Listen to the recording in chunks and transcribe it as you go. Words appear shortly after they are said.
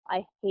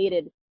I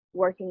hated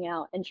working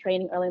out and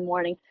training early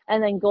morning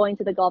and then going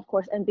to the golf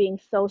course and being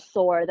so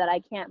sore that I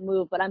can't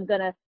move, but I'm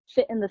gonna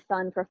sit in the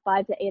sun for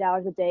 5 to 8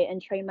 hours a day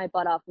and train my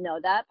butt off. No,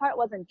 that part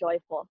wasn't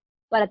joyful.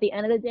 But at the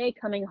end of the day,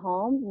 coming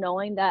home,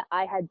 knowing that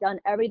I had done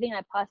everything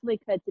I possibly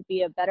could to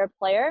be a better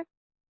player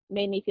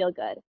made me feel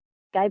good.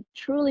 I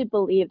truly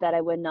believe that I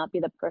would not be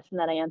the person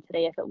that I am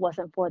today if it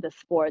wasn't for the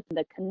sport,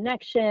 the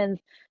connections,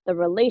 the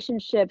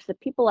relationships, the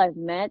people I've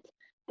met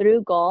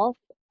through golf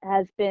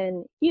has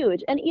been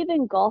huge. And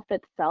even golf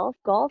itself,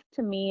 golf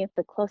to me is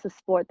the closest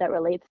sport that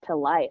relates to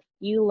life.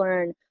 You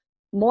learn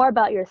more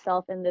about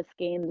yourself in this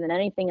game than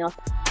anything else.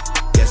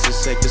 Guess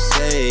it's safe to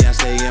say I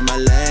stay in my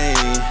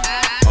lane.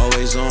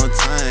 Always on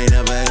time,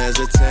 never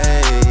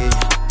hesitate.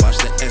 Watch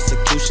the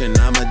execution,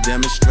 I'ma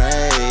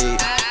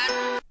demonstrate.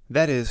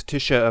 That is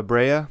Tisha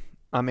Abrea.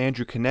 I'm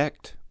Andrew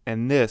Connect,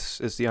 and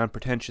this is the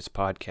Unpretentious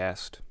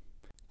Podcast.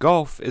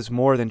 Golf is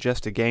more than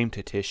just a game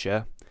to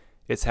Tisha.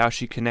 It's how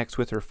she connects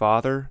with her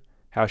father,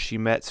 how she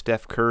met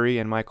Steph Curry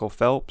and Michael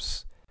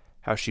Phelps,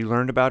 how she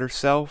learned about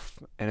herself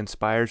and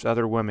inspires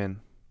other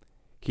women.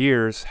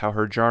 Here's how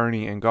her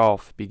journey in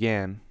golf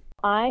began.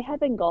 I have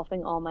been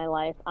golfing all my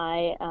life.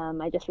 I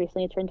just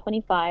recently turned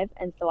 25,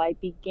 and so I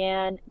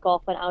began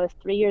golf when I was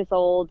 3 years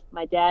old.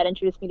 My dad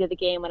introduced me to the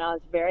game when I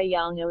was very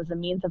young. It was a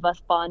means of us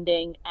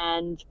bonding,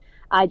 and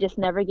I just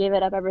never gave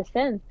it up ever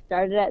since.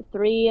 Started at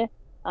 3,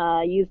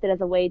 used it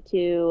as a way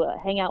to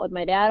hang out with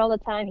my dad all the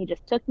time. He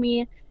just took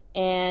me,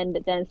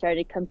 and then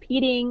started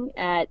competing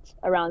at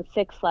around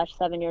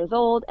 6/7 years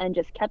old, and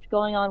just kept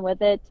going on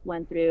with it.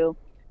 Went through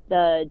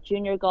the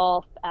junior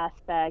golf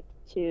aspect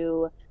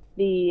to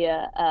the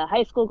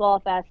high school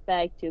golf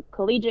aspect to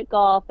collegiate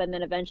golf, and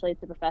then eventually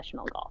to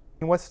professional golf.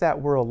 And what's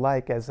that world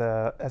like as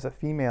a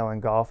female in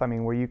golf? I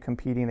mean, were you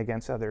competing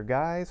against other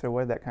guys, or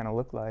what did that kind of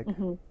look like?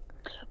 Mm-hmm.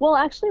 Well,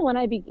 actually, when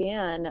I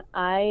began,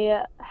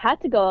 I had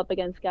to go up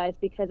against guys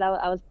because I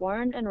was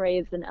born and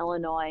raised in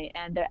Illinois,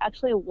 and there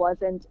actually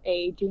wasn't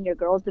a junior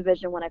girls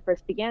division when I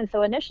first began.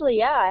 So initially,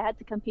 yeah, I had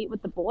to compete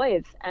with the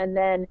boys, and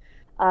then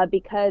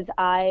because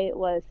I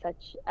was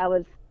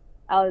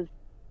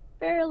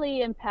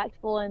fairly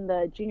impactful in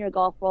the junior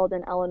golf world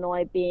in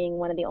Illinois, being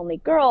one of the only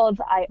girls,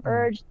 I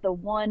urged the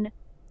one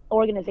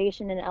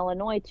organization in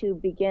Illinois to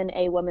begin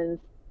a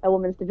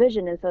women's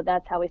division, and so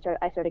that's how I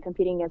started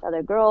competing against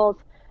other girls.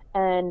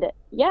 And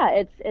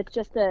yeah, it's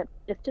just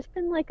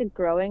been like a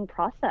growing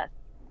process.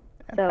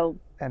 And, So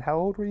and how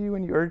old were you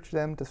when you urged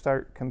them to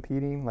start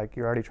competing? Like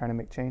you're already trying to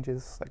make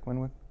changes? Like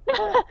when?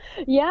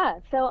 yeah,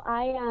 so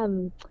I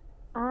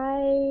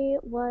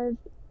was,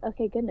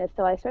 okay, goodness.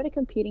 So I started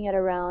competing at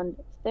around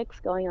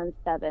 6, going on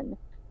 7.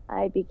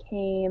 I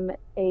became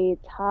a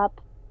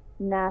top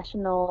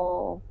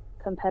national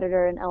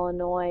competitor in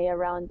Illinois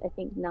around, I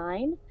think,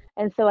 9.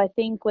 And so I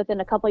think within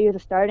a couple of years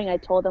of starting, I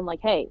told them, like,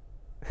 hey,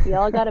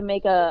 y'all got to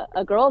make a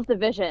girls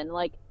division.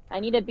 Like, I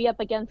need to be up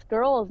against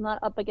girls, not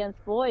up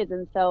against boys.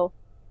 And so,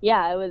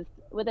 yeah, it was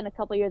within a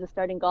couple of years of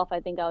starting golf.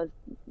 I think I was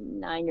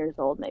 9 years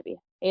old, maybe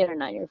 8 or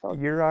 9 years old.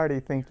 You're already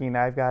thinking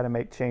I've got to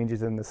make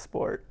changes in the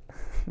sport.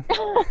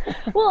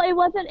 Well, it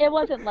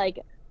wasn't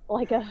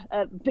like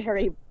a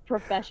very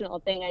professional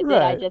thing I did.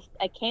 Right.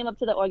 I came up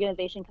to the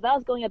organization because I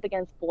was going up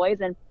against boys,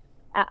 and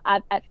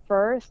at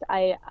first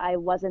I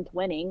wasn't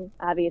winning.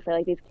 Obviously,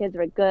 like, these kids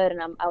were good,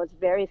 and I was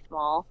very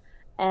small.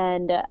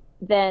 And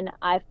then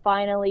I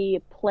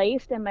finally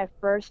placed in my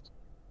first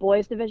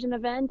boys division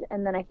event,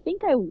 and then I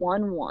think I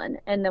won one.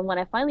 And then when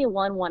I finally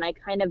won one, I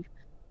kind of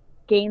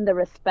gain the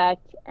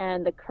respect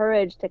and the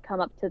courage to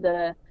come up to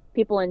the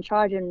people in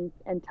charge and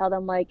tell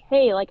them, like,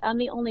 hey, like, I'm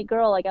the only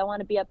girl, like, I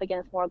want to be up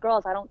against more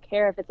girls. I don't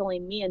care if it's only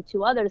me and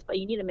 2 others, but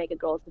you need to make a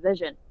girls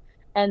division.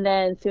 And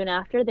then soon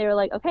after they were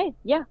like, okay,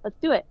 yeah, let's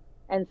do it.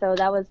 And so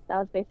that was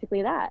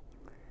basically that.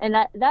 And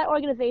that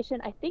organization,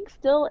 I think,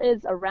 still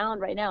is around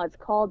right now.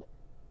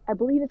 I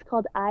believe it's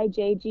called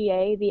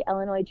IJGA, the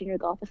Illinois Junior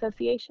Golf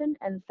Association.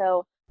 And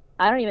so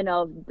I don't even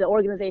know if the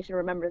organization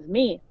remembers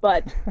me,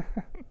 but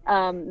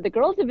the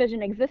girls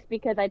division exists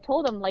because I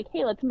told them, like,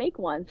 hey, let's make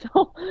one.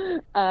 So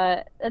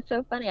that's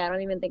so funny. I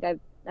don't even think I've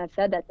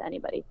said that to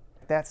anybody.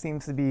 That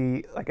seems to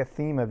be like a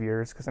theme of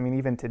yours, because I mean,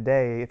 even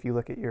today, if you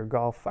look at your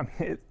golf, I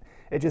mean,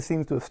 it just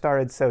seems to have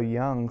started so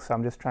young. So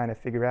I'm just trying to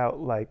figure out,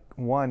 like,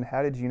 one,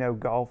 how did you know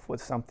golf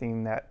was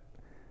something that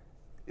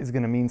is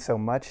going to mean so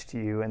much to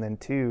you? And then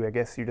 2, I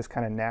guess you're just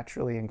kind of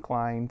naturally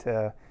inclined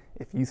to,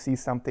 if you see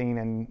something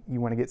and you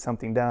want to get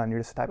something done, you're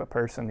just the type of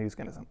person who's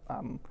going to,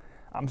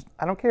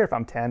 I don't care if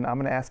I'm 10, I'm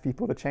going to ask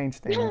people to change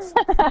things.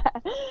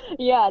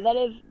 Yeah, that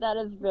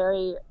is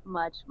very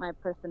much my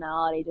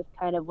personality. Just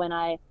kind of when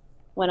I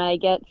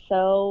get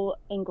so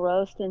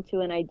engrossed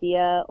into an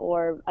idea,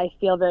 or I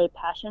feel very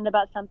passionate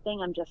about something,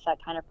 I'm just that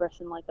kind of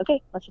person, like,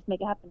 okay, let's just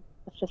make it happen.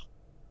 Let's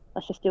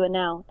just do it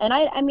now. And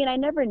I mean, I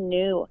never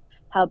knew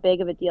how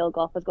big of a deal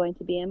golf was going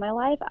to be in my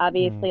life.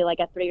 Obviously, like,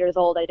 at 3 years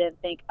old, I didn't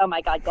think, oh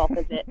my God, golf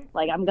is it.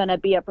 Like, I'm gonna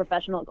be a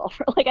professional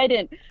golfer. Like, I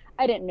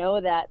didn't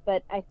know that.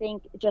 But I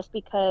think just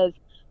because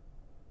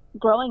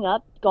growing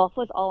up, golf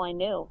was all I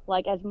knew.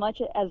 Like, as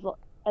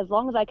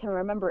long as I can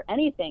remember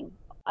anything,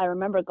 I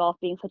remember golf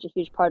being such a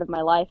huge part of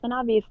my life, and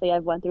obviously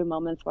I've went through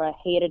moments where I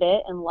hated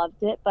it and loved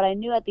it, but I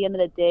knew at the end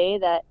of the day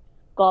that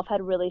golf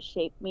had really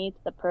shaped me to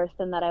the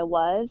person that I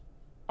was,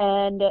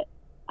 and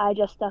I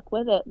just stuck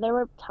with it. There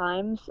were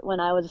times when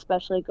I was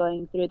especially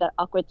going through that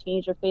awkward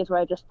teenager phase where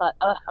I just thought,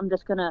 "Ugh, I'm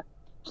just gonna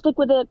stick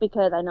with it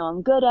because I know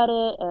I'm good at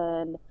it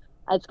and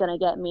it's gonna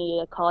get me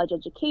a college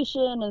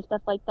education and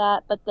stuff like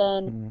that." But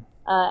then Mm,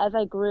 as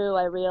I grew,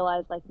 I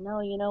realized like, no,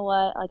 you know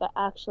what? Like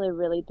I actually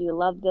really do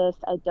love this.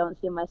 I don't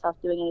see myself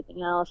doing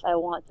anything else. I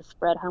want to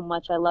spread how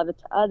much I love it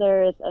to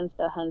others, and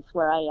so hence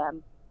where I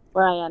am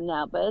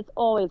now. But it's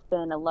always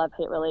been a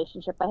love-hate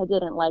relationship. I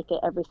didn't like it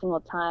every single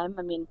time.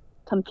 I mean,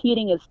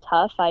 competing is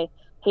tough. I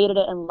hated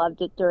it and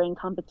loved it during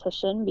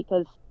competition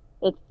because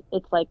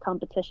it's like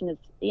competition is,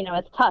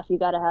 it's tough. You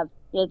have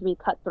to be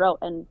cutthroat,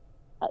 and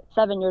at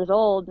 7 years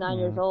old, 9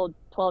 years mm. old,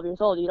 12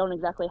 years old, you don't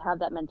exactly have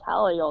that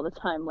mentality all the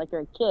time like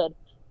you're a kid.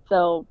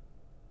 So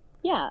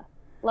yeah,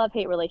 love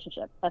hate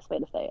relationship. Best way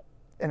to say it.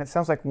 And it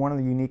sounds like one of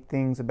the unique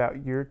things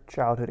about your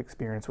childhood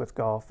experience with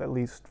golf, at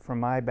least from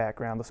my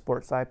background, the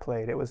sports I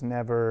played, it was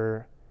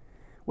never,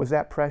 was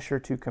that pressure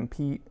to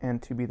compete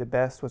and to be the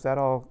best, was that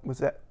all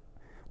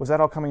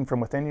coming from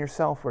within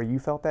yourself where you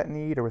felt that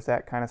need, or was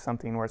that kind of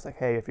something where it's like,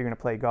 hey, if you're going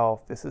to play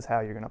golf, this is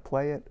how you're going to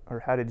play it? Or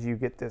how did you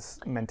get this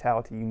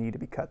mentality you need to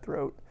be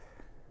cutthroat?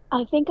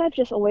 I think I've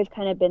just always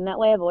kind of been that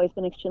way. I've always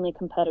been extremely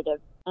competitive.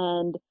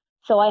 And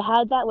so I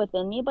had that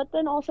within me, but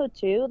then also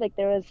too, like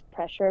there was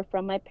pressure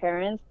from my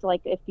parents,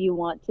 like if you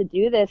want to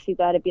do this, you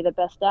got to be the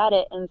best at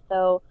it. And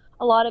so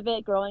a lot of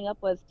it growing up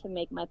was to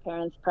make my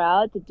parents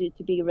proud,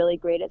 to be really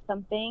great at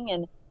something.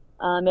 And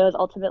it was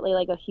ultimately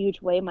like a huge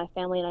way my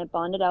family and I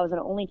bonded. I was an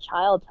only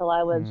child till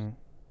I was Mm,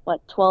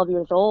 12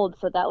 years old,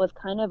 so that was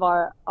kind of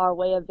our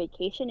way of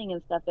vacationing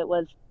and stuff. It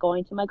was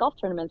going to my golf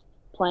tournaments,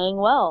 playing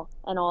well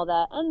and all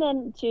that. And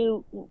then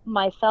to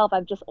myself,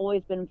 I've just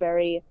always been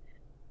very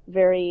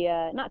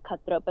not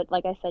cutthroat, but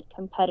like I said,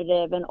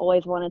 competitive, and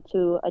always wanted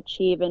to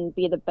achieve and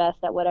be the best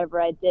at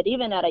whatever I did.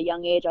 Even at a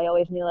young age, I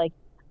always knew like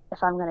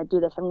if I'm going to do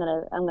this, I'm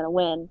going to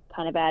win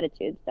kind of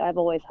attitude. So I've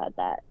always had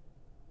that.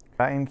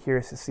 I am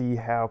curious to see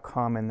how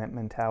common that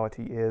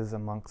mentality is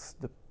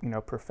amongst the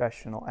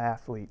professional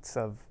athletes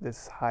of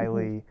this Hmm.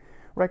 highly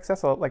right. 'Cause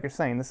that's all, like you're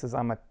saying. This is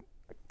I'm a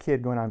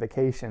kid going on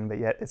vacation, but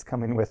yet it's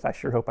coming with I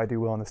sure hope I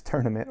do well in this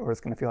tournament, or it's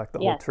going to feel like the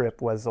whole Yes.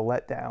 trip was a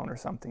letdown or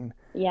something.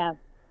 Yeah.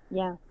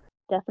 Yeah.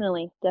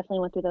 Definitely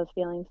went through those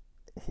feelings.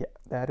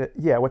 Yeah,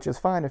 yeah, which is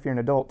fine if you're an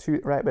adult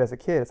too, right? But as a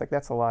kid, it's like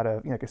that's a lot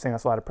of like you're saying,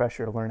 that's a lot of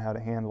pressure to learn how to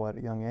handle at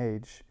a young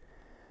age.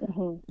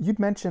 Hmm. You'd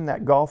mentioned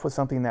that golf was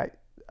something that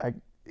I,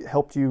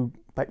 helped you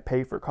like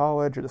pay for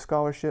college or the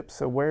scholarship.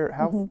 So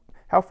Hmm.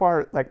 how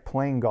far like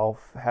playing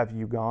golf have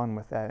you gone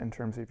with that in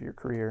terms of your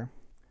career,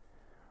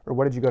 or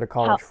what did you go to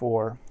How college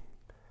for?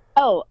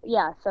 Oh,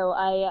 yeah. So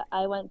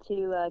I went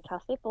to Cal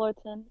State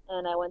Fullerton,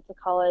 and I went to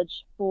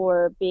college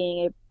for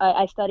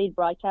I studied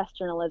broadcast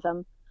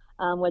journalism,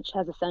 which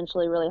has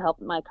essentially really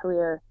helped my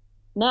career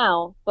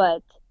now.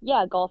 But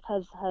yeah, golf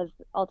has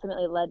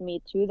ultimately led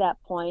me to that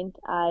point.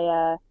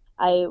 I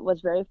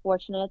was very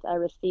fortunate. I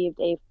received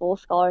a full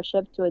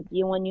scholarship to a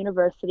D1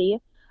 university.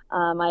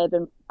 I had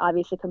been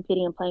obviously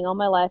competing and playing all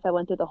my life. I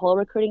went through the whole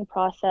recruiting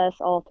process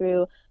all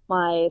through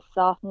my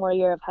sophomore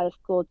year of high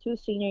school to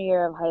senior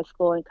year of high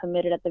school, and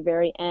committed at the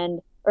very end,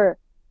 or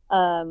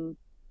um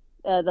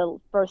the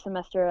first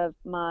semester of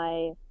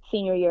my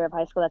senior year of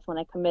high school. That's when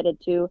I committed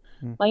to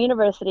Hmm. my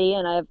university,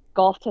 and I have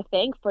golf to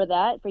thank for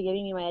that, for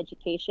giving me my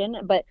education.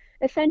 But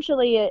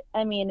essentially,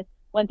 I mean,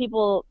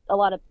 a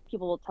lot of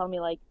people will tell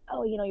me like,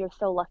 oh, you're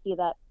so lucky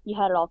that you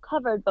had it all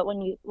covered. But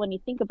when you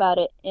think about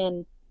it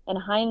in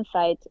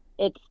hindsight,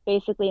 it's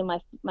basically my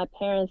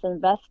parents'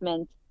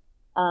 investment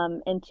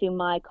into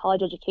my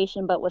college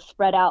education, but was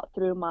spread out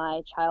through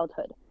my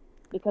childhood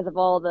because of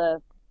all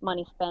the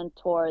money spent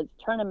towards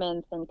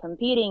tournaments and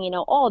competing,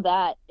 all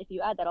that. If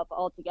you add that up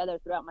all together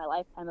throughout my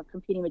lifetime of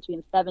competing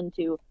between 7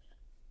 to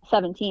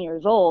 17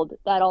 years old,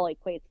 that all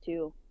equates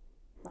to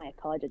my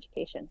college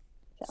education.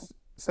 So,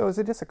 So is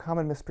it just a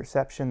common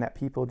misperception that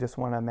people just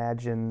want to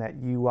imagine that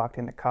you walked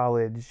into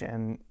college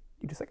and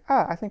you just like,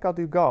 I think I'll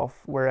do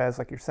golf, whereas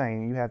like you're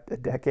saying, you have a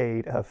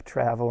decade of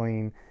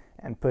traveling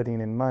and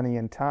putting in money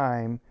and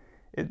time.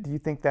 Do you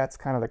think that's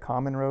kind of the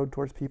common road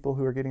towards people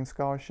who are getting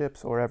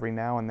scholarships, or every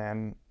now and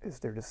then is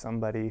there just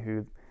somebody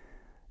who,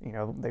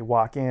 they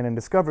walk in and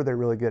discover they're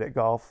really good at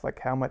golf? Like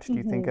how much do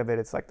you think hmm of it?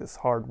 It's like this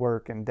hard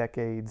work and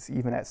decades,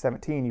 even at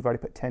 17, you've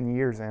already put 10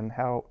 years in.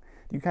 How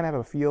do you kind of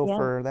have a feel yeah.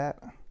 for that?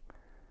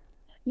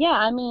 Yeah,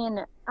 I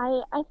mean,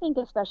 I think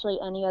especially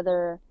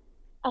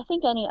I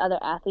think any other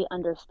athlete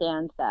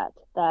understands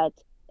that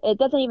it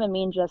doesn't even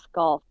mean just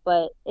golf,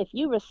 but if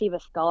you receive a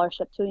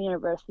scholarship to a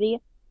university,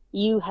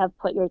 you have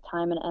put your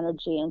time and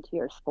energy into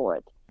your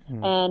sport.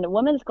 Hmm. And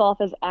women's golf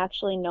is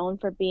actually known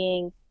for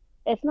being,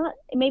 it's not,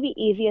 maybe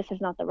easiest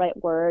is not the right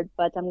word,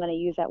 but I'm going to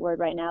use that word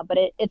right now, but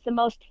it's the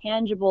most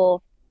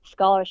tangible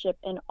scholarship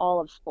in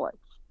all of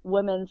sports,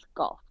 women's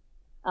golf,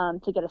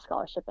 to get a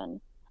scholarship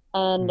in.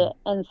 And Hmm.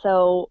 and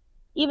so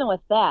even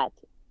with that,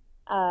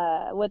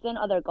 within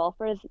other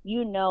golfers,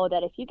 you know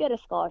that if you get a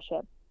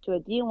scholarship to a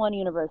D1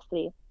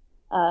 university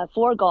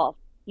for golf,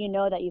 you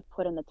know that you've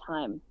put in the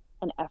time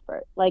and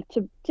effort. Like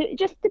to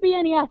just to be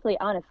any athlete,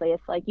 honestly,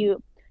 it's like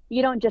you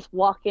don't just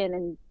walk in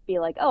and be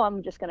like, oh,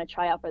 I'm just going to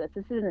try out for this.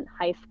 This isn't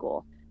high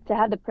school. To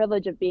have the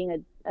privilege of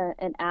being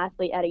an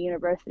athlete at a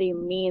university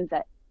means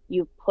that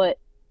you put,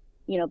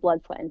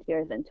 blood, sweat, and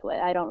tears into it.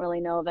 I don't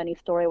really know of any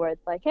story where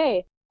it's like,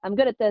 hey, I'm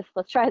good at this,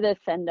 let's try this,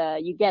 and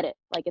you get it.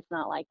 Like, it's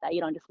not like that.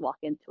 You don't just walk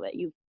into it.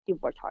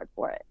 You've worked hard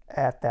for it.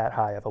 At that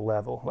high of a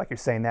level, like you're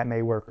saying, that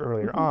may work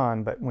earlier Mm-hmm.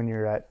 on, but when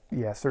you're at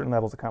certain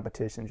levels of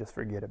competition, just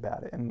forget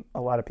about it. And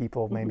a lot of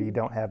people maybe Mm-hmm.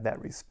 don't have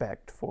that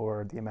respect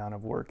for the amount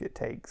of work it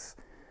takes,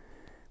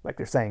 like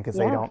they're saying, because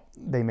Yeah,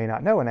 they may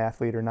not know an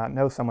athlete or not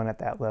know someone at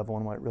that level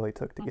and what it really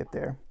took to get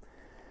there.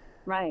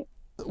 right.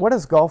 What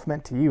has golf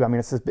meant to you? I mean,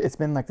 it's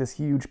been like this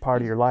huge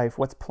part of your life.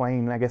 What's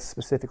playing, I guess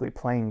specifically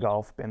playing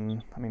golf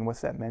been, I mean,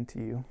 what's that meant to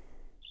you?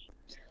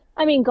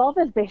 I mean, golf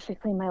is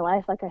basically my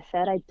life. Like I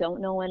said, I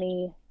don't know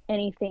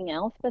anything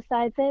else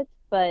besides it,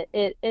 but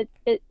it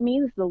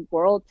means the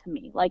world to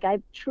me. Like, I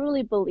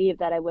truly believe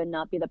that I would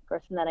not be the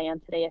person that I am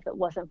today if it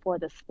wasn't for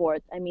the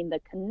sport. I mean, the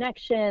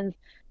connections,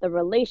 the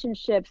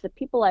relationships, the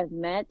people I've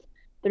met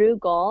through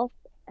golf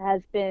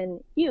has been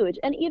huge.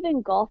 And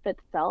even golf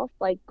itself,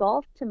 like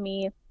golf to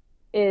me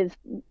is,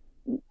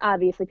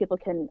 obviously people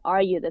can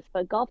argue this,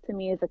 but golf to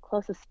me is the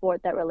closest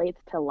sport that relates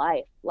to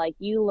life. Like,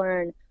 you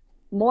learn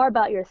more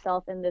about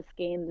yourself in this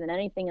game than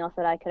anything else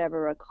that I could ever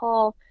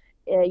recall.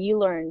 You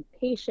learn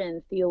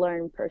patience, you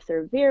learn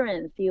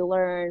perseverance, you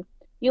learn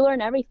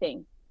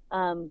everything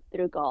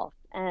through golf.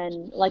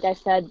 And like I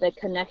said, the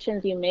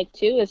connections you make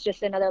too is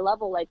just another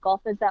level. Like,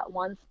 golf is that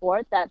one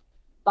sport that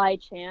by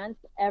chance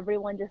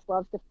everyone just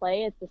loves to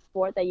play. It's a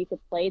sport that you could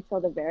play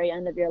till the very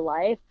end of your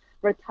life.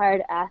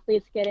 Retired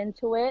athletes get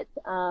into it.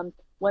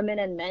 Women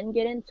and men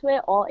get into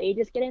it. All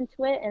ages get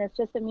into it, and it's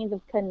just a means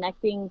of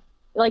connecting.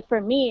 Like,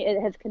 for me,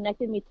 it has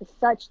connected me to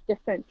such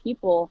different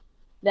people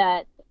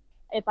that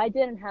if I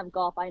didn't have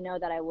golf, I know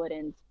that I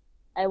wouldn't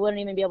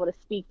even be able to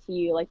speak to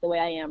you like the way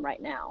I am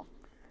right now.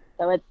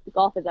 So it's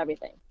golf is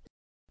everything.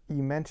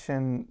 You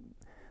mentioned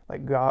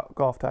like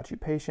golf taught you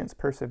patience,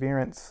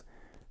 perseverance.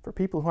 For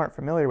people who aren't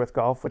familiar with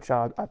golf, which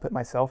I put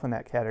myself in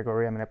that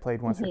category. I mean, I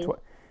played once or Hmm. twice.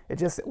 It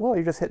just, well,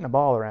 you're just hitting a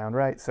ball around,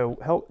 right? So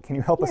can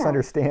you help us Yeah.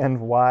 understand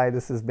why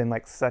this has been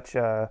like such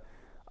a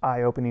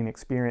eye-opening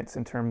experience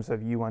in terms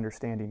of you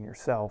understanding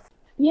yourself?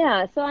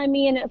 Yeah, so I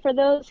mean, for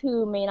those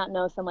who may not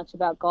know so much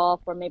about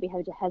golf or maybe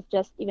has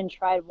just even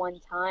tried one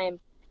time,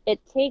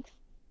 it takes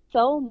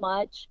so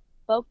much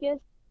focus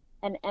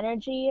and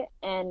energy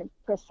and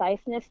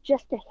preciseness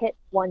just to hit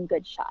one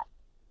good shot.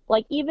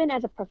 Like, even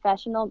as a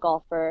professional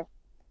golfer,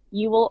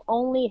 you will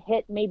only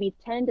hit maybe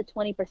 10 to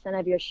 20%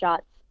 of your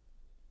shots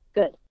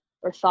good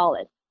or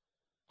solid.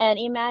 And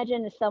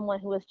imagine someone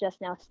who is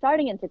just now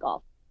starting into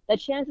golf. The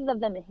chances of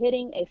them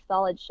hitting a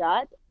solid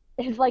shot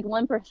is like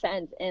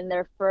 1% in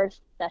their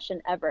first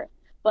session ever.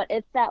 But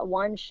it's that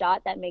one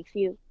shot that makes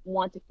you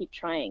want to keep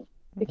trying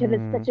because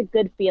it's Mm, such a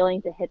good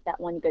feeling to hit that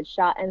one good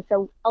shot. And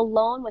so,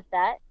 alone with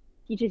that,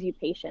 teaches you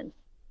patience.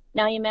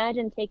 Now,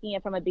 imagine taking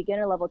it from a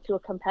beginner level to a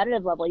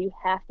competitive level. You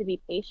have to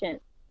be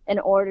patient in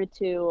order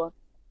to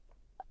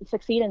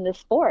succeed in this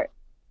sport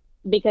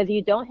because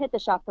you don't hit the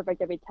shot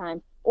perfect every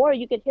time. Or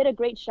you could hit a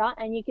great shot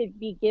and you could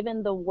be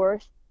given the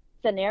worst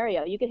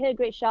scenario. You could hit a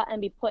great shot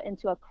and be put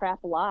into a crap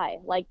lie.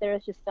 Like, there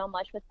is just so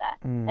much with that.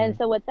 And mm,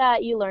 so with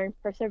that, you learn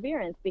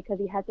perseverance because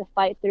you had to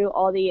fight through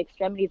all the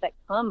extremities that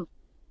come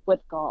with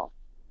golf.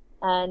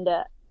 And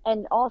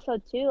and also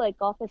too, like,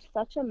 golf is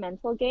such a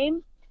mental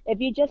game. If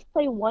you just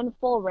play one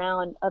full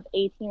round of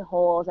 18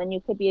 holes, and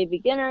you could be a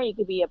beginner, you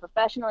could be a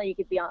professional, you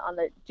could be on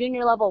the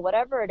junior level,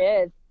 whatever it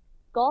is,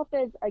 golf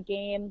is a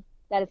game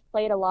that is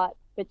played a lot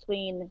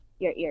between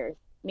your ears,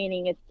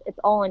 meaning it's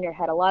all in your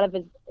head. A lot of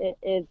it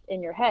is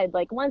in your head.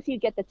 Like, once you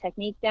get the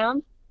technique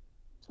down,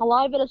 a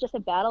lot of it is just a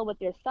battle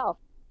with yourself.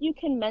 You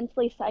can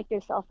mentally psych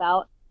yourself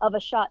out of a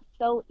shot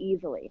so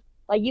easily.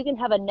 Like, you can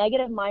have a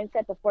negative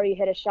mindset before you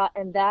hit a shot,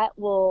 and that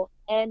will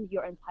end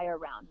your entire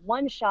round.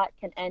 One shot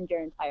can end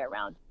your entire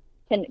round,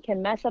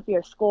 can mess up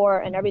your score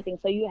and everything.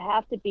 So you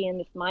have to be in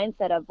this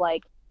mindset of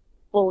like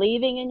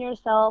believing in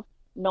yourself,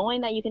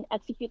 knowing that you can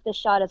execute the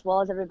shot as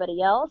well as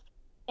everybody else,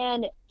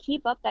 and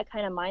keep up that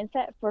kind of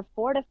mindset for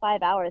 4 to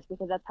 5 hours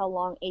because that's how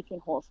long 18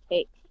 holes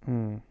takes.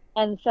 mm.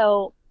 And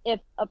so, if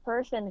a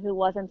person who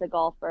wasn't a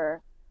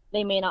golfer,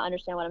 they may not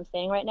understand what I'm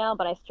saying right now,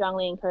 but I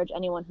strongly encourage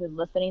anyone who's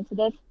listening to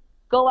this,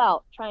 go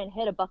out, try and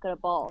hit a bucket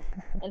of balls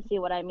and see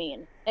what I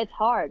mean. It's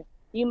hard.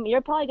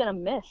 You're probably gonna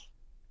miss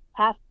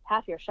half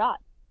your shot.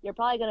 You're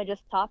probably gonna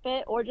just top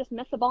it or just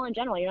miss the ball in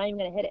general. You're not even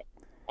gonna hit it.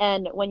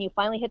 And when you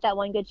finally hit that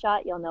one good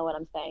shot, you'll know what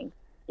I'm saying.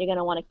 You're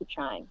gonna want to keep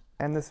trying.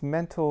 And this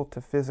mental to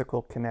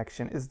physical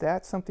connection, is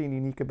that something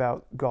unique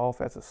about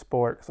golf as a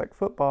sport? Because, like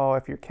football,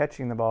 if you're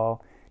catching the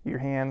ball, your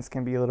hands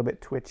can be a little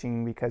bit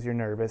twitching because you're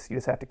nervous. You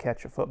just have to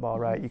catch a football, Mm-hmm.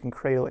 right? You can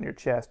cradle it in your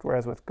chest.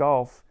 Whereas with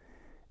golf,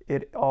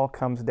 it all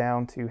comes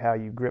down to how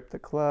you grip the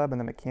club and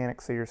the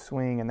mechanics of your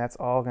swing, and that's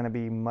all going to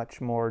be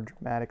much more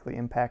dramatically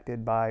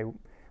impacted by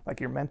like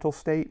your mental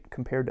state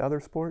compared to other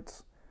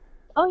sports.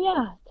 Oh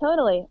yeah,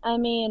 totally. I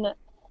mean,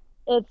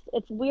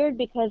 it's weird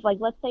because like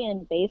let's say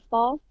in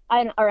baseball,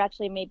 or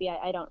actually maybe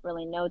I don't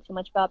really know too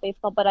much about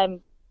baseball, but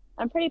I'm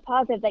pretty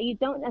positive that you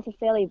don't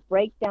necessarily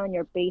break down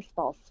your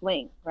baseball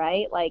swing,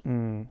 right? Like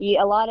Mm.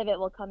 a lot of it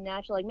will come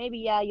natural. Like maybe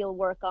yeah, you'll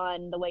work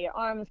on the way your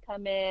arms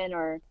come in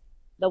or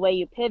the way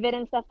you pivot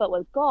and stuff, but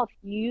with golf,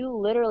 you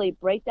literally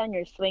break down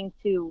your swing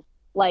to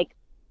like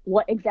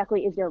what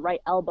exactly is your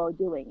right elbow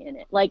doing in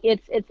it. Like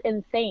it's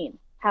insane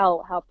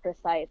how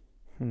precise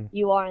Hmm.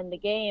 you are in the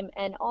game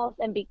and also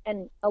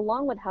and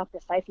along with how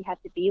precise you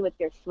have to be with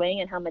your swing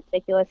and how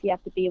meticulous you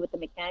have to be with the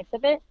mechanics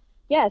of it,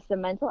 yes, the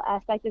mental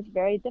aspect is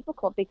very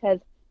difficult because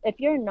if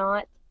you're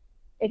not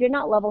if you're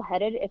not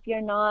level-headed, if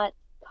you're not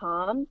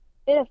calm,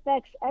 it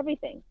affects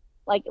everything.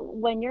 Like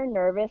when you're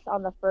nervous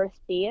on the first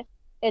tee,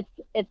 it's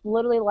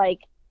literally like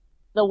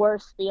the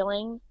worst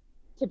feeling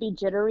to be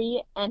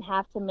jittery and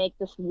have to make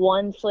this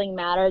one swing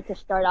matter to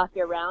start off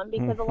your round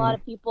because a Mm-hmm. lot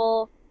of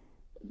people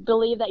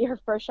believe that your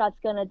first shot's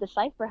going to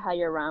decipher how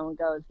your round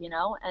goes, you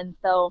know? And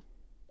so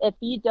if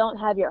you don't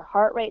have your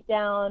heart rate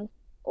down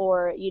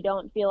or you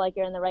don't feel like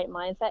you're in the right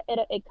mindset,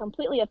 it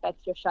completely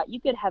affects your shot.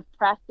 You could have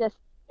practiced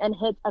and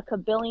hit a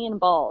kabillion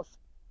balls,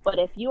 but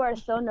if you are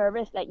so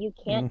nervous that you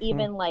can't Mm-hmm.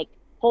 even like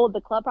hold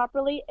the club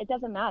properly, it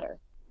doesn't matter.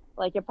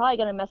 Like you're probably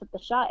going to mess up the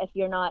shot if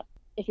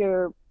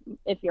your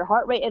if your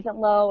heart rate isn't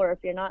low or if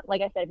you're not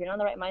like I said, if you're not in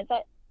the right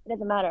mindset, it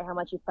doesn't matter how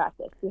much you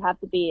practice. You have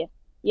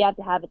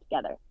to have it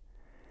together.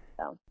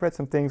 So Read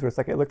some things where it's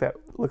like it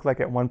looked like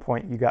at one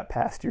point you got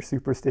past your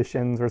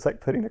superstitions, where it's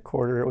like putting a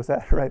quarter. Was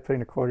that right?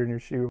 Putting a quarter in your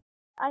shoe.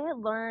 I had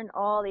learned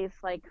all these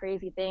like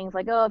crazy things,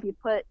 like oh, if you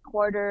put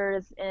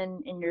quarters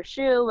in your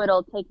shoe,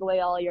 it'll take away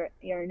all your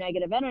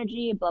negative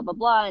energy, blah blah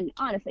blah. And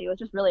honestly, it was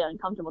just really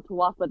uncomfortable to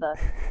walk with a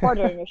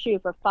quarter in your shoe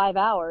for 5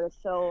 hours.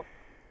 So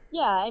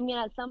yeah, I mean,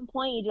 at some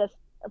point,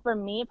 for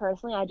me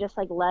personally, I just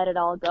like let it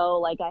all go.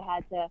 Like I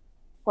had to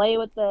play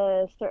with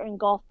a certain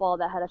golf ball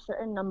that had a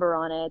certain number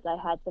on it. I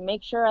had to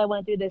make sure I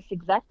went through this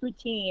exact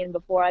routine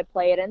before I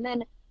played. And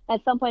then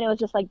at some point, it was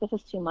just like, this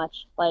is too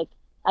much. Like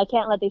I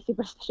can't let these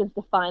superstitions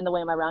define the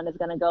way my round is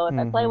going to go. If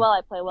I play Mm-hmm. well,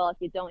 I play well. If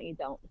you don't, you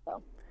don't.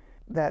 So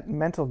That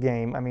mental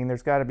game. I mean,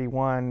 there's got to be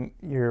one.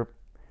 You're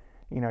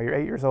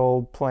 8 years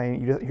old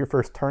playing your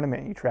first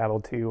tournament you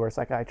traveled to, or it's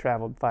like I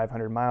traveled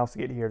 500 miles to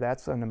get here.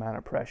 That's an amount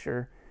of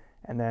pressure.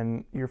 And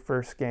then your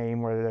first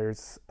game where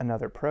there's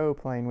another pro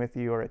playing with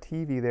you or a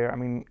TV there. I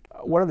mean,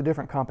 what are the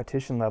different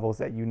competition levels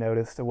that you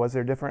noticed? Was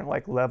there different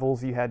like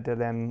levels you had to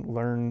then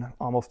learn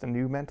almost a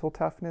new mental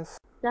toughness?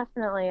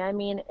 definitely. I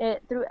mean,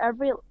 it through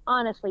every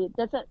honestly,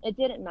 it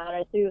didn't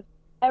matter through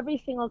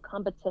every single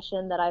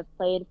competition that I've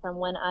played from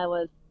when I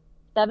was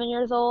 7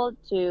 years old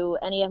to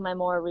any of my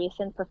more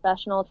recent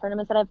professional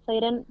tournaments that I've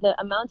played in, the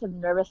amount of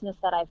nervousness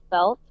that I've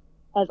felt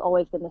has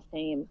always been the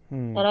same.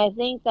 Hmm. And I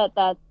think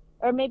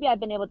or maybe I've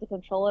been able to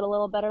control it a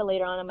little better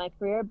later on in my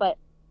career, but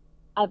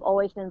I've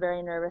always been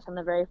very nervous on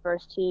the very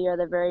first tee or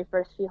the very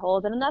first few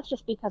holes. And that's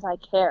just because I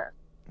care.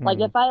 Like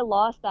Hmm. if I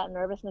lost that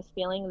nervousness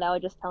feeling, that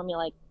would just tell me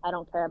like I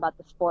don't care about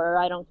the sport or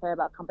I don't care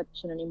about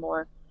competition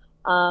anymore.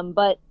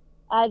 But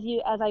as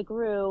I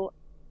grew,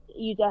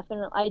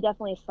 I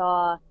definitely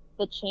saw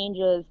the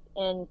changes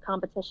in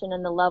competition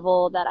and the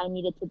level that I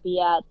needed to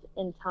be at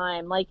in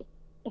time. Like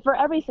for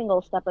every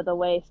single step of the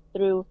way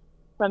through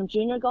from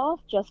junior golf,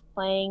 just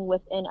playing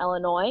within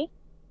Illinois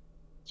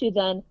to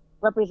then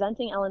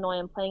representing Illinois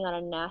and playing on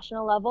a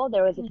national level,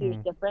 there was a huge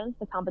Hmm. difference.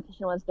 The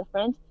competition was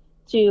different.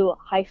 To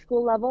high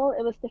school level,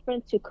 it was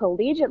different. To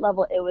collegiate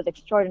level, it was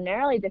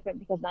extraordinarily different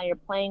because now you're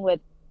playing with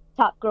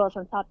top girls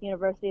from top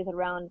universities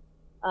around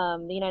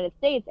the United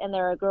States, and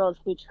there are girls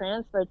who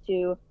transfer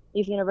to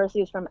these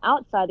universities from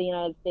outside the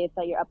United States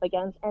that you're up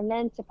against, and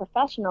then to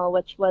professional,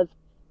 which was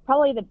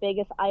probably the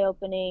biggest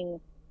eye-opening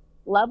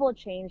level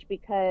change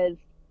because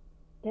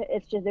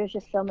it's just there's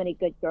just so many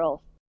good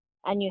girls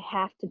and you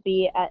have to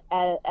be at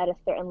a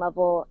certain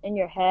level in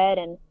your head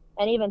and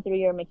even through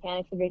your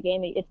mechanics of your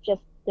game it's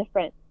just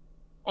different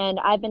and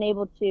I've been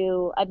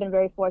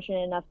very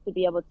fortunate enough to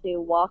be able to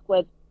walk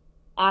with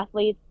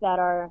athletes that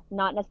are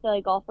not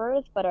necessarily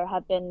golfers but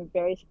have been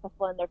very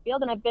successful in their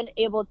field and I've been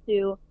able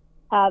to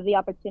have the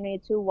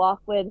opportunity to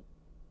walk with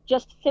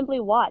just simply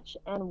watch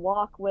and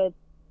walk with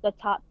the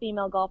top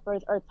female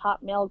golfers or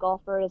top male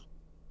golfers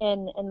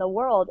in the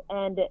world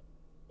and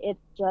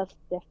it's just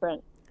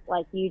different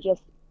like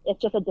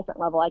it's just a different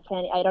level I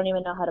don't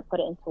even know how to put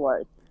it into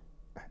words.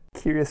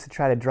 Curious to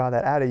try to draw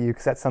that out of you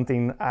because that's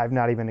something I've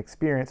not even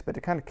experienced, but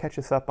to kind of catch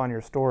us up on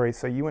your story.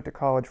 So you went to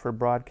college for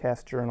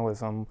broadcast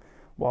journalism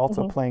while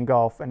also Hmm. playing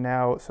golf, and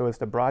now, so is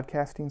the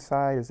broadcasting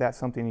side, is that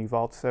something you've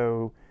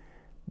also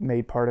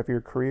made part of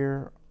your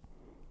career?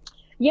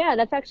 Yeah,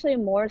 that's actually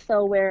more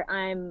so where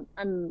I'm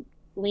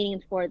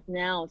leaning towards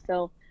now.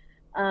 So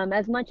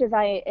As much as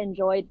I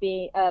enjoyed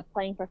being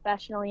playing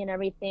professionally and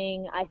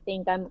everything, I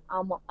think I'm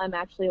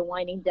actually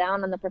winding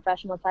down on the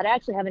professional side. I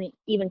actually haven't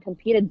even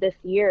competed this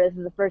year. This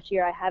is the first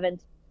year I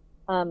haven't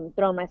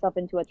thrown myself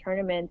into a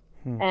tournament,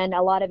 and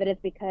a lot of it is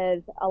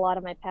because a lot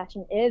of my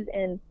passion is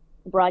in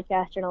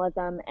broadcast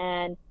journalism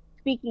and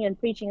speaking and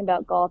preaching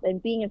about golf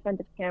and being in front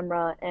of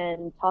camera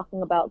and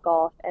talking about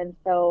golf. And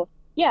so,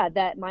 yeah,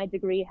 that my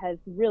degree has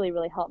really,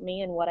 really helped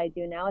me in what I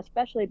do now,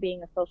 especially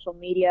being a social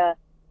media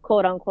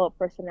quote unquote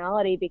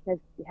personality, because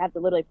you have to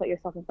literally put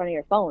yourself in front of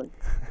your phone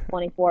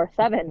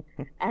 24/7.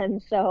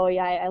 And so,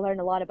 yeah, I learned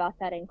a lot about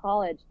that in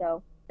college.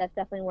 So that's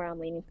definitely where I'm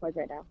leaning towards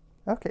right now.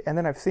 Okay, and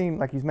then I've seen,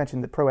 like you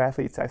mentioned, the pro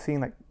athletes. I've seen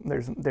like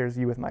there's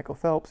you with Michael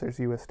Phelps, there's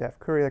you with Steph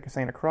Curry, like you're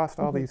saying, across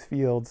all these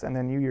fields, and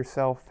then you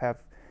yourself have,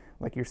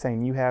 like you're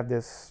saying, you have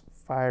this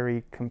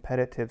fiery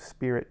competitive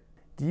spirit.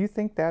 Do you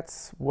think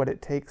that's what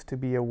it takes to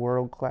be a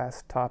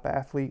world-class top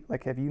athlete?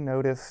 Like, have you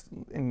noticed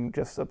in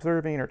just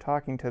observing or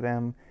talking to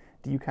them,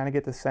 do you kind of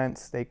get the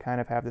sense they kind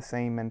of have the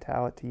same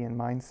mentality and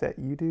mindset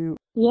you do?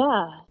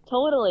 Yeah,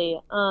 totally.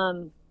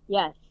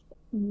 Yes,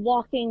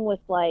 walking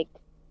with like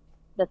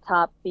the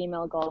top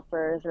female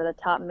golfers or the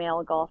top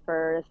male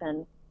golfers,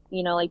 and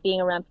like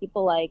being around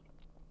people like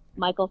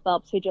Michael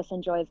Phelps, who just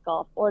enjoys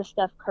golf, or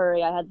Steph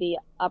Curry. I had the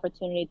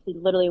opportunity to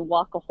literally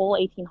walk a whole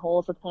 18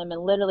 holes with him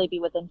and literally be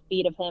within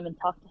feet of him and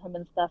talk to him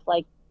and stuff.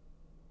 Like,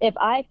 if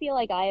I feel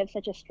like I have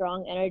such a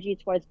strong energy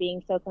towards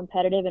being so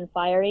competitive and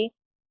fiery,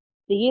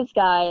 these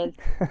guys,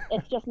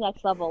 it's just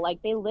next level.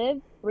 Like, they live,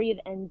 breathe,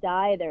 and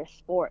die their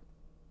sport.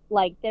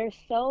 Like, they're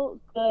so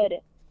good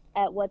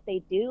at what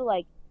they do.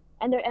 Like,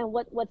 and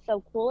what's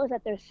so cool is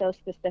that they're so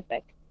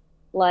specific.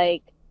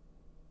 Like,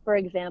 for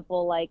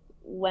example, like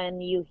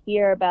when you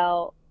hear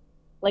about,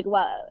 like,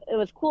 well, it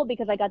was cool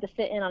because I got to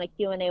sit in on a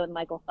Q&A with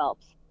Michael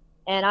Phelps,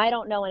 and I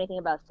don't know anything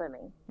about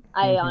swimming.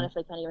 I Mm-hmm.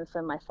 honestly can't even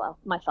swim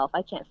myself.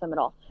 I can't swim at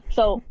all.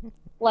 So,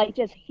 like,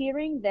 just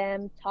hearing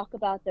them talk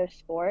about their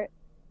sport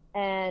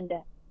and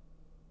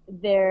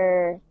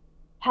their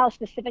how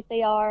specific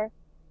they are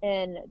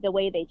and the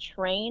way they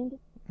trained,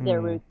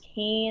 their Mm.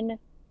 routine,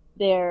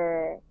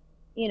 their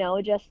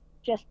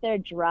just their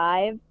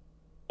drive.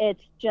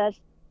 It's just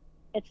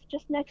it's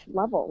just next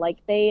level. Like,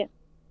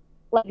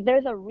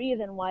 there's a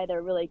reason why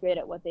they're really great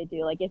at what they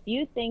do. Like, if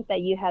you think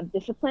that you have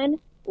discipline,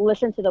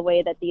 listen to the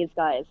way that these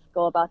guys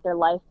go about their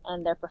life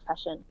and their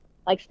profession.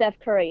 Like Steph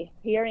Curry,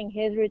 hearing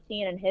his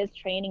routine and his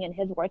training and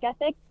his work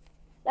ethic,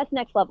 that's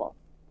next level.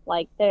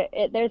 Like,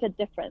 there's a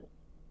difference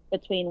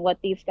between what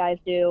these guys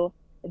do,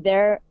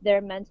 their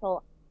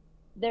mental,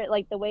 their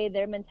like the way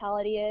their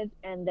mentality is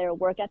and their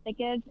work ethic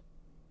is.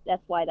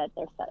 That's why that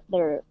they're set.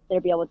 They're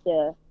be able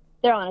to.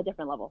 They're on a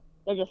different level.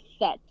 They're just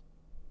set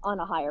on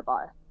a higher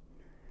bar.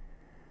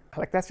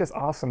 Like that's just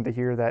awesome to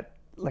hear that.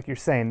 Like you're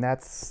saying,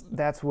 that's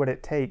what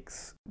it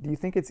takes. Do you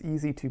think it's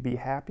easy to be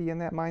happy in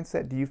that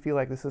mindset? Do you feel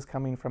like this is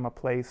coming from a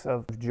place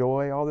of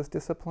joy, all this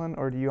discipline,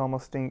 or do you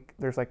almost think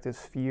there's like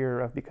this fear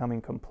of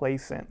becoming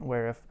complacent,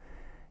 where if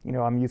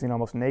I'm using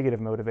almost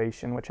negative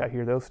motivation, which I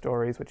hear those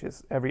stories, which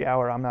is every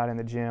hour I'm not in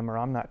the gym or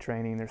I'm not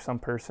training, there's some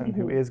person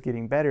who Mm-hmm. is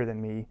getting better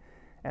than me,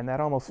 and that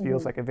almost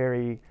feels Mm-hmm. like a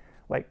very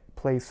like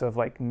place of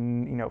like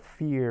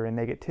fear and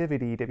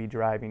negativity to be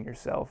driving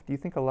yourself. Do you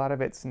think a lot of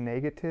it's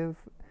negative,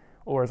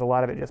 or is a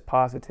lot of it just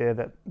positive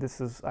that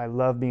this is I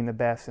love being the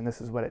best and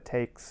this is what it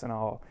takes and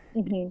all?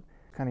 Mm-hmm.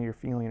 Kind of your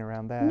feeling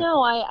around that?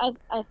 No, I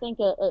think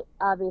it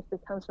obviously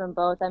comes from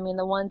both. I mean,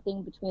 the one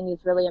thing between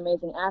these really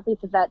amazing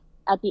athletes is that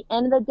at the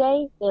end of the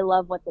day, they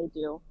love what they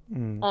do,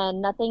 Mm.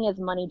 and nothing is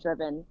money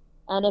driven.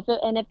 And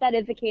if that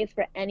is the case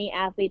for any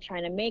athlete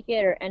trying to make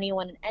it, or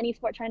anyone in any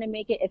sport trying to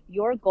make it, if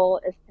your goal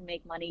is to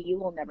make money, you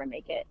will never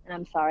make it. And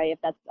I'm sorry if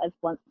that's as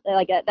blunt,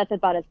 like that's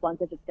about as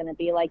blunt as it's going to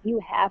be. Like, you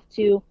have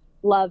to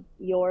love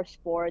your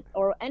sport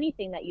or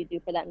anything that you do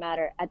for that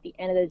matter at the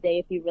end of the day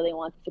if you really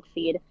want to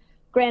succeed.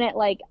 Granted,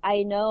 like,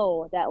 I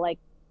know that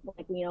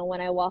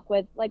when I walk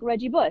with like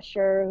Reggie Bush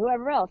or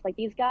whoever else, like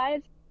these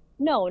guys,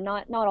 no,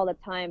 not all the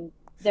time.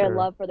 Their Sure.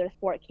 love for their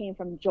sport came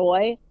from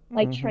joy.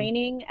 Like, Mm-hmm.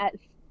 training at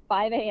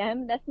 5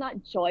 a.m., that's not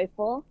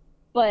joyful,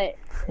 but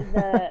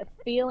the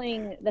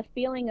feeling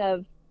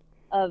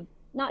of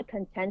not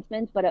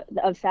contentment, but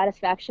of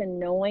satisfaction,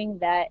 knowing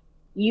that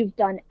you've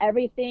done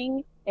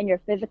everything in your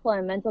physical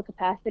and mental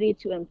capacity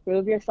to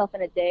improve yourself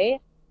in a day,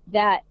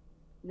 that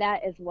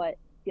that is what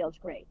feels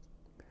great.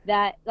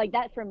 That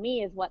for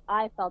me is what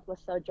I felt was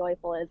so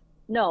joyful. Is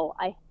no,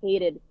 I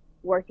hated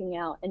working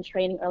out and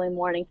training early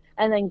morning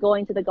and then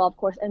going to the golf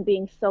course and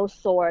being so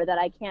sore that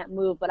I can't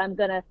move, but I'm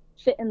gonna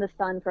sit in the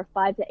sun for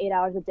 5 to 8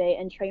 hours a day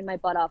and train my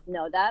butt off.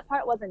 No, that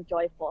part wasn't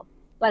joyful.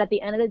 But at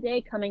the end of the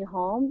day, coming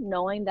home,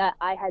 knowing that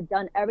I had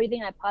done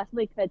everything I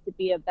possibly could to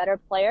be a better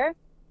player,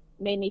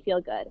 made me feel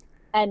good.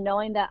 And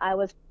knowing that I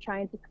was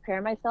trying to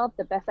prepare myself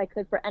the best I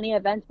could for any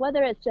event,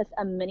 whether it's just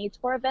a mini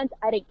tour event,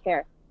 I didn't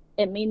care.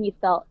 It made me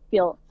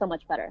feel so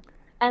much better.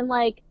 And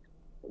like,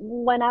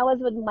 when I was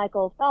with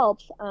Michael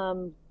Phelps,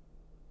 a-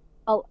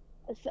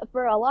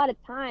 for a lot of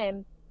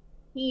time,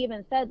 he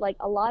even said, like,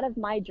 a lot of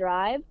my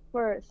drive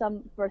for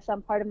some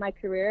part of my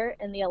career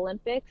in the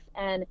Olympics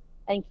and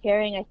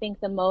carrying I think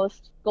the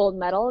most gold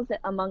medals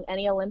among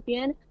any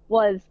Olympian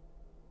was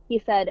he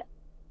said,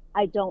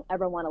 I don't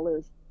ever want to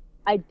lose.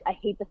 I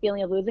hate the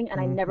feeling of losing and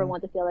I never Hmm.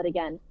 want to feel it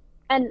again.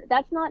 And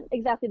that's not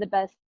exactly the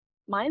best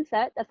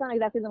mindset. That's not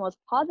exactly the most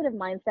positive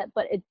mindset,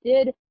 but it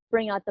did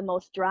bring out the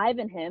most drive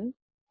in him.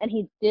 And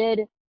he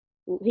did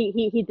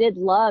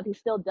love, he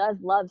still does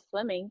love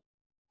swimming.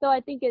 So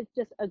I think it's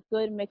just a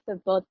good mix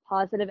of both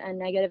positive and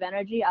negative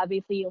energy.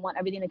 Obviously, you want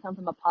everything to come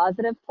from a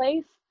positive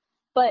place,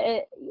 but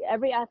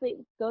every athlete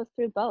goes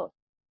through both.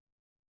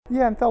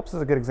 Yeah, and Phelps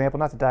is a good example.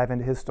 Not to dive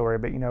into his story,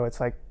 but it's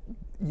like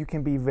you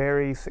can be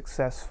very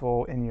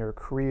successful in your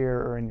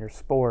career or in your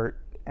sport,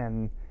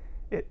 and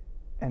it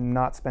and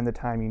not spend the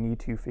time you need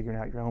to figuring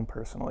out your own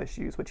personal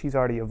issues, which he's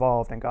already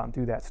evolved and gotten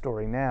through that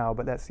story now.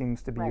 But that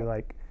seems to be Right.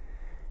 like,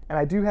 and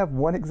I do have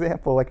one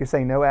example, like you're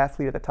saying, no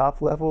athlete at the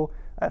top level.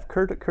 I have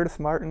Curtis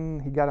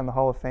Martin. He got in the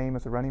Hall of Fame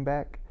as a running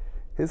back.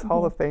 His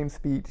Hall Hmm. of Fame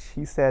speech,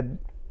 he said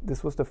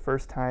this was the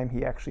first time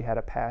he actually had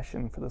a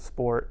passion for the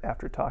sport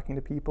after talking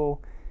to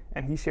people.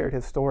 And he shared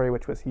his story,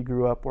 which was he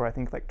grew up where I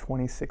think like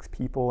 26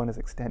 people in his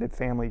extended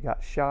family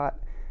got shot.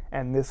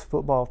 And this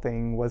football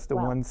thing was the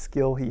Wow. one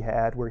skill he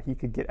had where he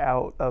could get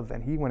out of,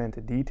 and he went into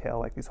detail,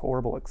 like these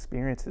horrible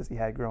experiences he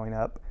had growing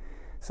up.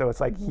 So it's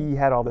like Hmm. he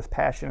had all this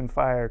passion and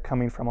fire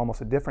coming from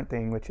almost a different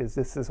thing, which is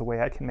this is a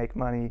way I can make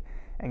money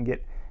and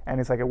get. And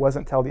it's like it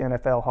wasn't until the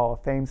NFL Hall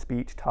of Fame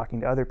speech,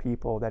 talking to other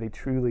people, that he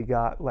truly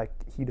got, like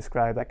he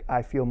described, like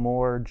I feel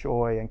more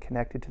joy and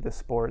connected to the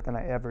sport than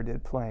I ever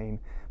did playing.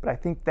 But I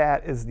think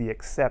that is the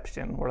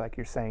exception, where like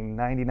you're saying,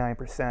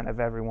 99% of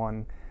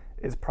everyone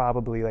is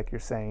probably like you're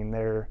saying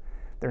they're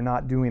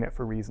not doing it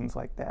for reasons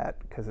like that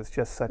because it's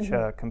just such Hmm.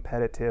 a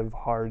competitive,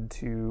 hard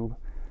to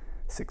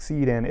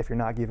succeed in if you're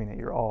not giving it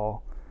your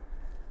all.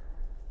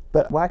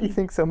 But why do you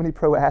think so many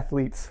pro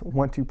athletes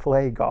want to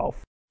play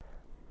golf?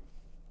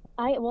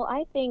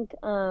 I think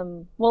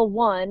well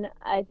one,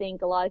 I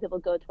think a lot of people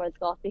go towards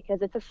golf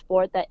because it's a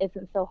sport that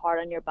isn't so hard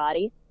on your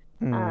body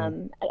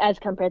Hmm. as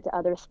compared to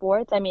other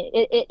sports. I mean,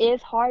 it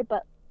is hard,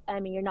 but I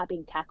mean, you're not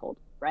being tackled,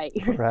 right?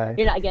 Right.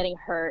 You're not getting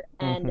hurt.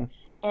 Hmm.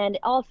 And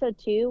also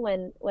too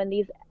when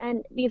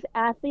these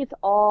athletes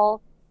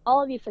all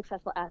of these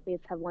successful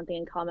athletes have one thing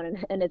in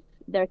common and it's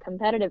their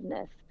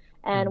competitiveness.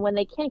 And when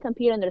they can't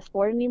compete in their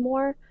sport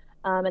anymore,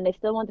 and they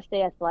still want to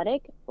stay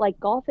athletic, like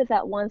golf is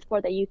that one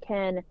sport that you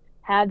can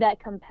have that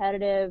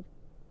competitive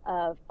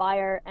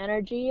fire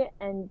energy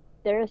and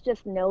there's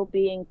just no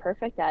being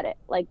perfect at it.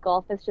 Like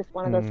golf is just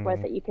one of those sports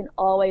Mm. that you can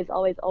always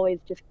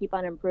just keep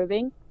on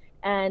improving.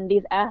 And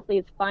these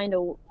athletes find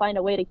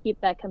a way to keep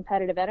that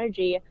competitive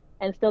energy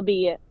and still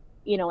be,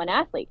 an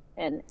athlete.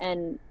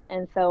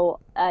 And so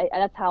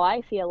that's how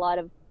I see a lot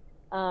of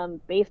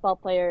baseball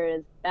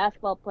players,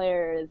 basketball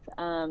players,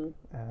 Uh,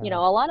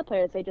 a lot of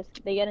players they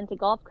get into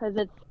golf because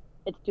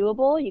it's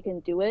doable. You can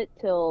do it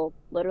till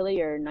literally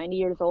you're 90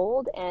 years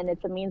old, and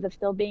it's a means of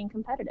still being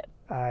competitive.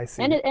 I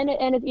And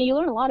see. you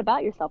learn a lot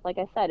about yourself. Like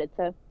I said,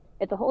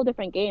 it's a whole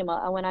different game.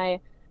 When I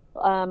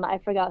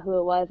forgot who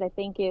it was. I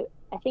think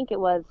it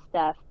was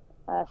Steph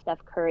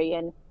Curry,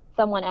 and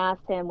someone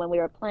asked him when we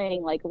were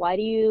playing, like, why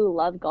do you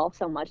love golf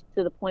so much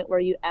to the point where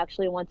you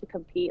actually want to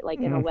compete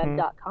like in a Hmm.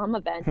 web.com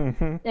event?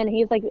 Hmm. And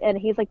he's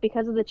like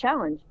because of the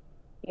challenge.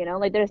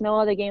 Like there's no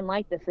other game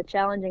like this. The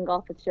challenge in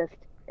golf is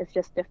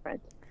just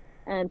different.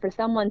 And for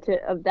someone to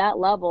of that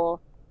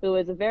level who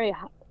is a very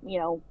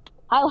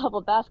high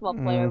level basketball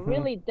player Hmm.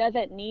 really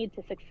doesn't need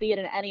to succeed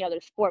in any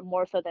other sport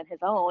more so than his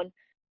own.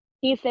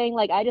 He's saying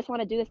like I just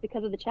want to do this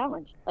because of the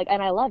challenge. Like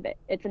and I love it.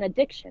 It's an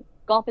addiction.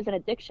 Golf is an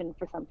addiction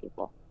for some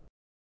people.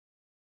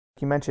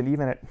 You mentioned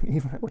even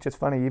which is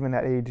funny, even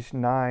at age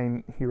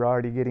 9, you're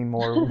already getting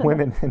more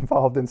women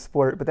involved in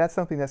sport. But that's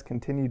something that's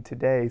continued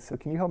today. So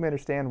can you help me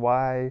understand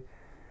why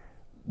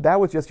that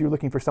was just you're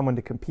looking for someone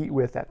to compete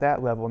with at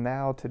that level?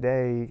 Now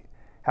today,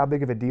 how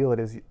big of a deal it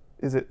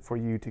is it for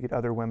you to get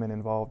other women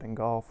involved in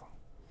golf?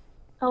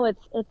 Oh,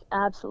 it's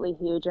absolutely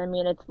huge. I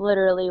mean, it's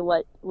literally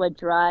what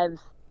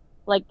drives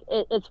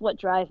it's what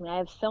drives me. I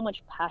have so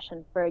much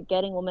passion for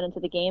getting women into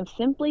the game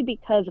simply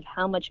because of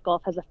how much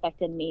golf has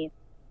affected me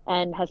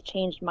and has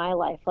changed my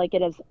life. Like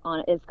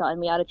it's gotten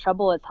me out of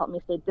trouble, it's helped me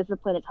stay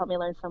disciplined, it's helped me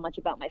learn so much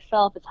about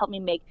myself, it's helped me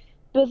make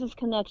business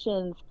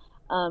connections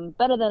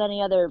better than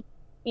any other,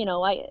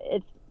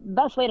 it's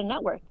best way to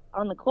network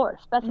on the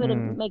course, best way to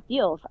Mm. make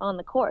deals on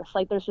the course.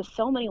 Like there's just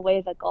so many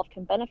ways that golf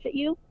can benefit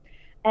you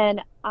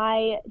and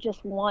I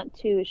just want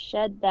to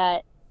shed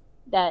that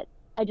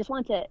I just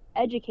want to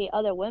educate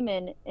other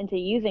women into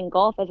using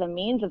golf as a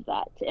means of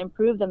that to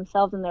improve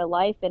themselves in their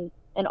life and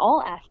in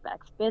all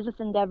aspects, business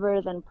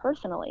endeavors and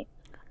personally.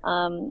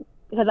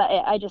 Because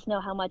I just know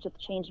how much it's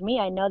changed me.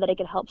 I know that it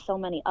could help so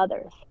many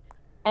others.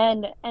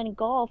 And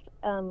golf,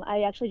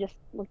 I actually just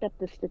looked up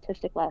this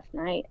statistic last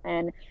night,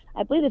 and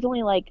I believe there's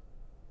only like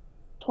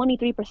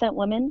 23%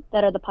 women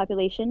that are the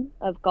population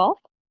of golf,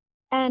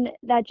 and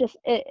that just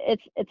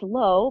it's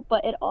low,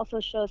 but it also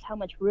shows how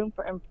much room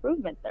for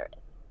improvement there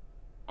is.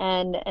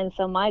 And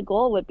so my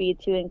goal would be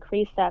to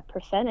increase that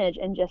percentage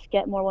and just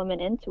get more women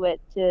into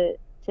it to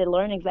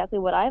learn exactly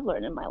what I've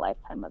learned in my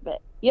lifetime of it.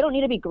 You don't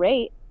need to be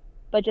great,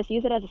 but just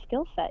use it as a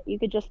skill set. You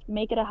could just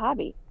make it a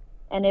hobby,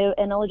 and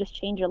it'll just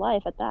change your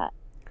life at that.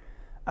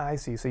 I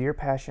see. So your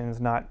passion is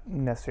not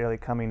necessarily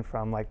coming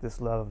from like this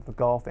love of the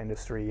golf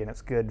industry and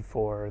it's good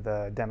for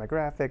the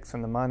demographics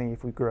and the money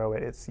if we grow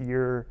it. It's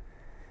your,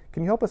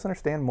 can you help us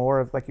understand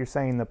more of, like you're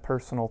saying, the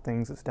personal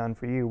things it's done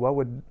for you? What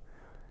would,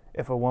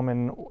 if a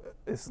woman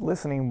is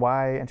listening,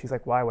 why, and she's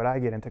like, why would I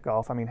get into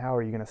golf? I mean, how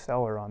are you going to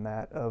sell her on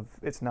that? Of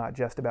it's not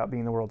just about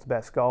being the world's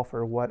best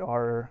golfer. What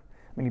are,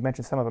 I mean, you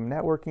mentioned some of them,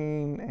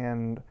 networking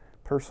and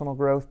personal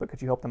growth, but could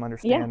you help them Yeah.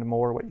 understand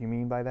more what you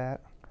mean by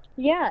that?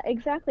 Yeah,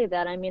 exactly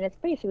that. I mean, it's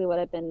basically what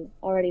I've been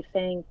already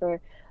saying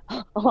for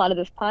a lot of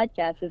this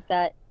podcast is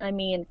that, I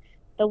mean,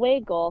 the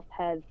way golf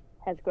has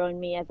grown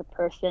me as a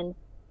person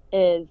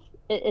is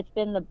it's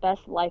been the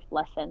best life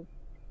lesson.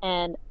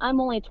 And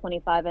I'm only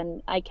 25,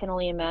 and I can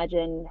only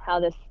imagine how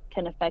this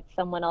can affect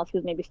someone else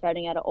who's maybe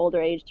starting at an older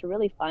age to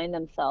really find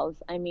themselves.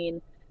 I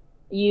mean,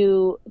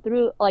 you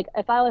through like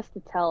if I was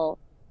to tell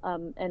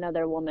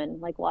another woman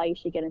like why you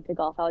should get into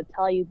golf, I would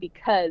tell you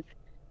because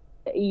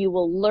you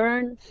will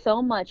learn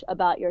so much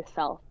about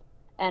yourself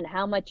and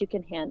how much you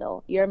can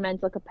handle, your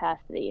mental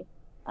capacity,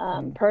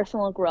 Mm.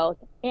 personal growth,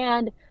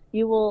 and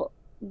you will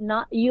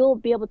not you'll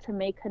be able to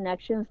make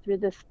connections through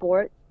the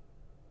sport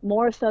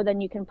more so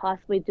than you can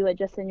possibly do it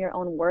just in your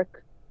own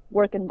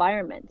work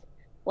environment.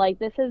 Like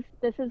this is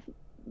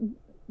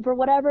for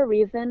whatever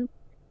reason,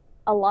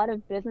 a lot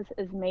of business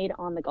is made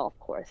on the golf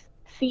course.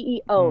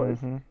 CEOs,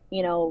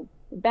 Mm-hmm.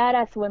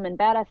 badass women,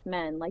 badass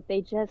men, like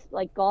they just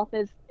like golf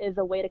is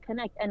a way to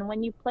connect. And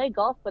when you play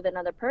golf with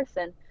another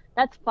person,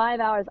 that's 5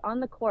 hours on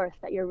the course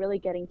that you're really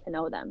getting to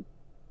know them.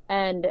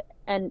 And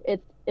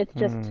it's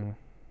just Mm.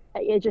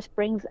 it just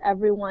brings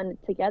everyone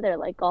together.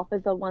 Like golf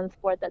is the one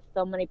sport that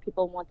so many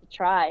people want to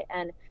try.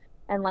 And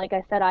like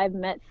I said, I've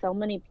met so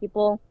many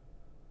people,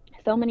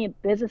 so many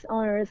business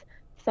owners,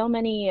 so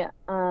many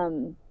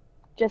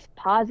just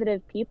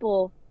positive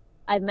people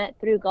I've met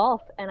through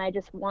golf, and I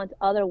just want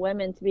other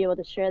women to be able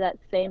to share that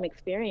same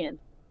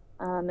experience,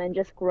 and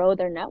just grow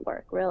their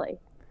network, really.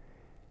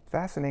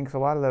 Fascinating, because a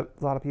lot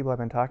of people I've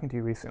been talking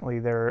to recently,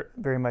 they're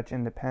very much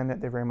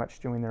independent. They're very much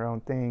doing their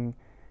own thing,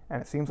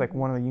 and it seems like Hmm.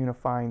 one of the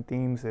unifying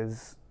themes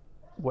is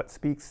what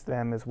speaks to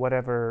them is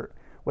whatever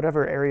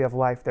area of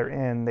life they're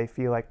in. They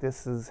feel like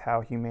this is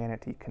how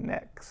humanity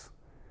connects.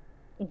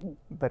 Hmm.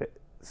 But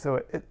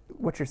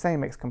what you're saying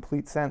makes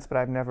complete sense. But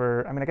I've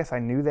never. I mean, I guess I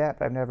knew that,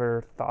 but I've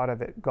never thought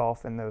of it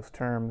golf in those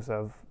terms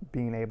of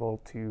being able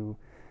to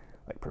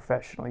like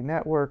professionally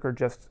network or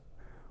just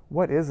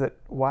what is it?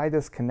 Why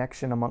this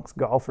connection amongst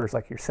golfers,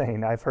 like you're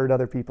saying? I've heard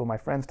other people, my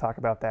friends, talk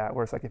about that,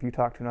 where it's like if you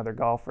talk to another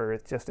golfer,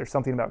 it's just there's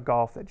something about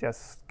golf that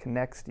just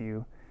connects to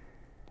you.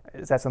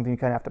 Is that something you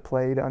kind of have to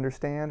play to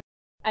understand?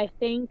 I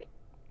think,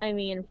 I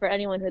mean, for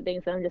anyone who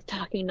thinks I'm just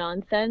talking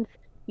nonsense,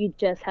 you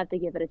just have to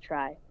give it a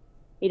try.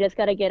 You just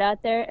got to get out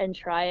there and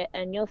try it,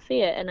 and you'll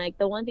see it. And like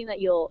the one thing that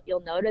you'll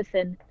notice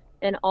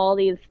in all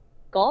these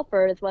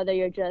golfers, whether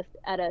you're just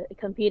at a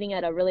competing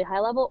at a really high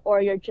level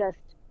or you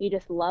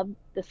just love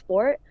the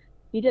sport,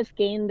 you just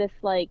gain this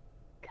like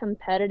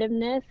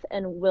competitiveness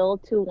and will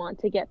to want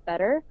to get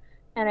better.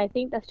 And I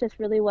think that's just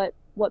really what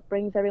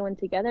brings everyone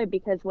together,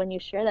 because when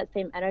you share that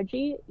same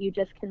energy, you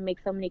just can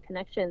make so many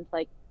connections,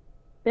 like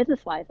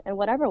business wise and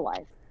whatever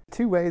wise.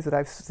 Two ways that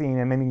I've seen,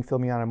 and maybe you can fill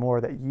me on it more,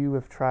 that you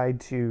have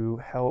tried to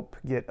help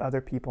get other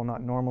people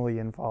not normally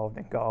involved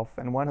in golf.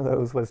 And one of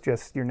those was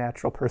just your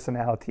natural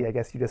personality. I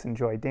guess you just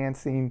enjoy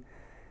dancing,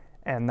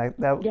 and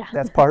Yeah.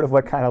 that's part of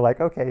what kind of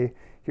like, okay,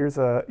 here's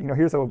a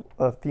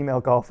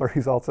female golfer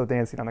who's also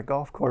dancing on the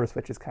golf course,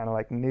 which is kind of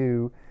like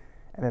new.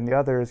 And then the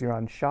other is you're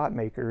on shot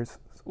makers.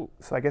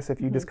 So I guess if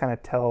you Hmm. just kind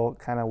of tell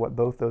kind of what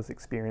both those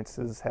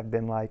experiences have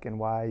been like and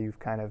why you've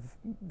kind of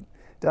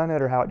done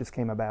it or how it just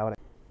came about.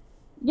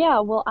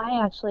 Yeah, well,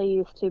 I actually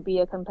used to be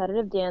a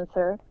competitive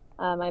dancer.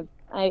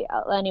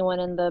 Anyone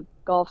in the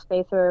golf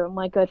space or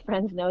my good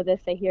friends know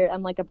this. They hear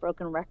I'm like a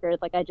broken record.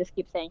 Like I just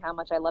keep saying how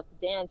much I love to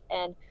dance.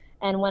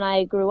 And when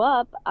I grew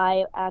up,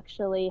 I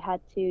actually had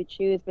to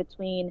choose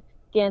between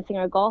dancing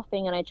or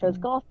golfing, and I chose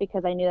Mm. golf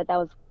because I knew that that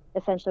was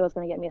essentially what's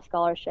going to get me a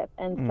scholarship.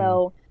 And Mm.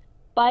 so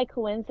by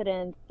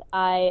coincidence,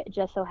 I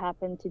just so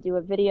happened to do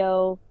a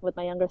video with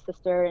my younger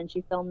sister, and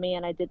she filmed me,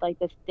 and I did like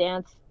this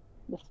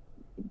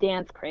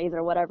dance craze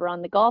or whatever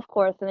on the golf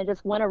course, and it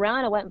just went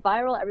around. It went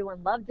viral.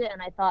 Everyone loved it,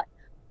 and I thought,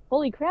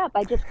 holy crap!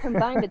 I just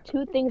combined the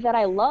two things that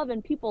I love,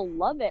 and people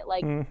love it.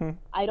 Like Mm-hmm.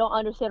 I don't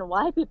understand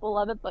why people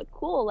love it, but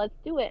cool, let's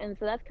do it. And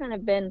so that's kind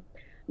of been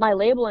my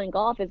label in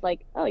golf is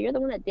like, oh, you're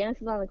the one that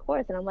dances on the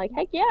course, and I'm like,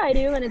 heck yeah, I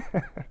do. And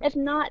it's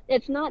not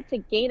to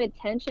gain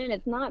attention.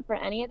 It's not for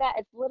any of that.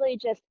 It's literally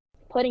just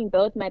putting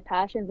both my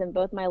passions and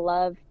both my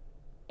love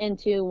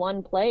into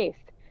one place.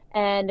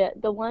 And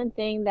the one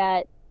thing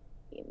that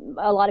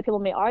a lot of people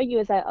may argue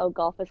is that, oh,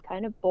 golf is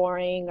kind of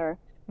boring, or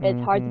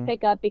it's hard to Mm-hmm.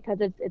 pick up because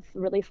it's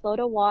really slow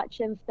to watch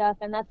and stuff.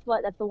 And that's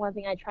the one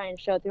thing I try and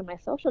show through my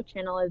social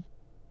channel is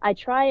I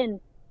try and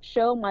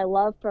show my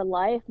love for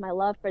life, my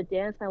love for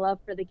dance, my love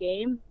for the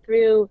game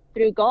through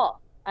golf.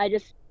 I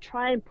just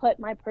try and put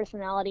my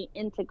personality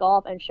into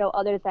golf and show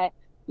others that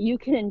you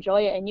can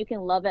enjoy it and you can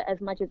love it as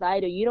much as I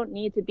do. You don't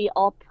need to be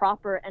all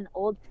proper and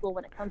old school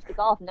when it comes to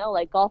golf. No,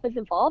 like golf is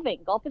evolving.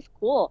 Golf is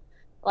cool.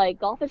 Like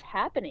golf is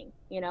happening,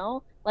 you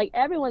know? Like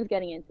everyone's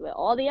getting into it.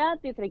 All the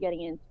athletes are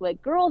getting into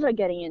it. Girls are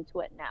getting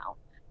into it now.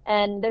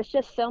 And there's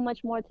just so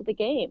much more to the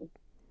game,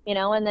 you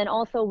know? And then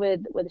also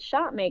with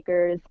shot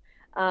makers,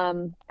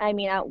 I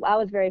mean, I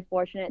was very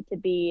fortunate to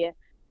be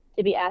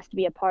asked to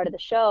be a part of the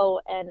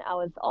show, and I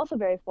was also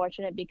very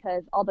fortunate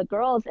because all the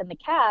girls in the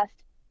cast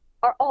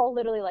are all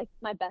literally like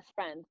my best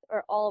friends,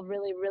 are all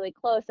really, really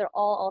close. They're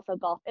all also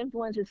golf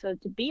influencers. So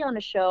to be on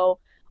a show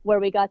where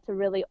we got to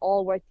really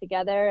all work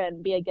together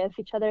and be against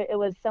each other, it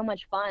was so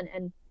much fun.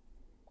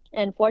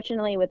 And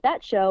fortunately with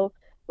that show,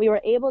 we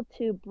were able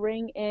to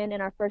bring in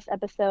our first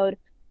episode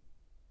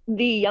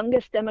the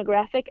youngest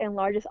demographic and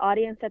largest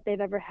audience that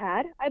they've ever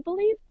had, I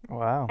believe.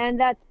 Wow. And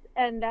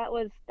that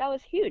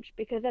was huge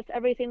because that's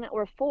everything that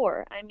we're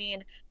for. I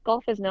mean,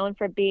 golf is known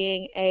for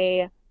being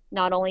a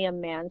not only a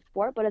man's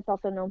sport, but it's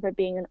also known for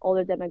being an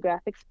older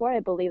demographic sport. I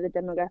believe the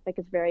demographic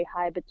is very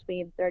high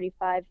between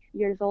 35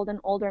 years old and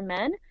older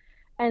men.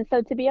 And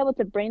so to be able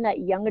to bring that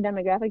younger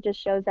demographic just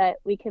shows that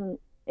we can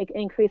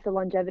increase the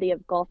longevity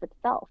of golf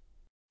itself.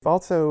 I've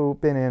also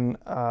been in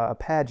a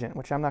pageant,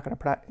 which I'm not going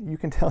to. You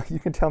can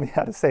tell me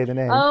how to say the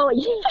name. Oh,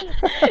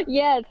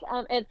 yes.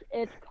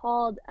 It's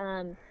called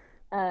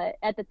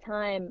at the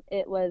time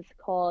it was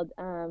called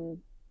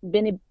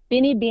Bini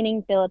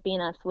Bining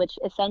Filipinas, which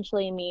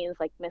essentially means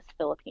like Miss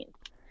Philippines.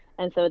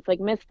 And so it's like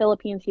Miss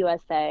Philippines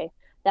USA.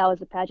 That was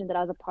the pageant that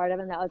I was a part of,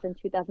 and that was in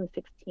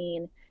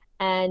 2016.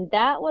 And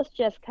that was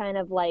just kind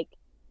of like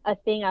a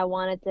thing I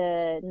wanted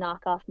to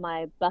knock off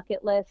my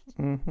bucket list.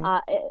 Hmm.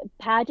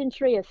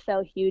 Pageantry is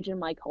so huge in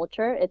my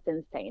culture. It's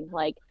insane.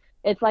 Like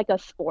it's like a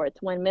sport.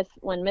 When Miss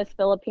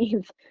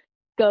Philippines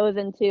goes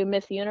into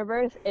Miss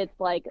Universe, it's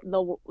like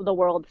the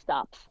world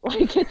stops.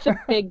 Like it's a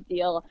big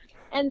deal.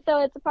 And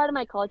so it's a part of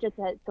my culture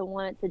to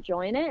want to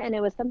join it. And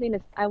it was something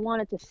that I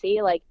wanted to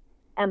see, like,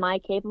 am I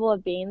capable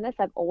of being this?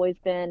 I've always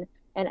been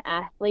an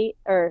athlete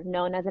or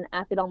known as an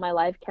athlete all my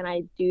life. Can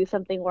I do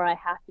something where I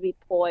have to be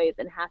poised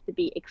and have to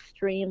be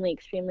extremely,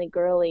 extremely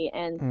girly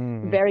and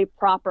Mm. very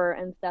proper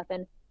and stuff?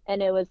 And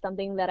it was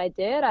something that I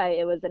did.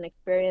 It was an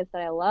experience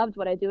that I loved.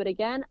 Would I do it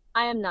again?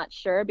 I am not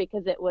sure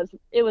because it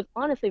was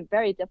honestly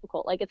very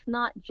difficult. Like it's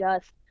not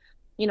just,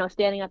 you know,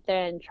 standing up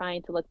there and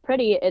trying to look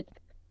pretty. It's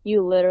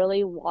you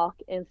literally walk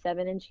in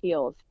 7-inch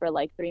heels for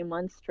like 3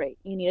 months straight.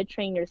 You need to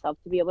train yourself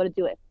to be able to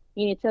do it.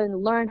 You need to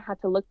learn how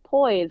to look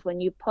poised when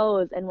you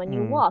pose and when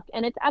you Mm. walk.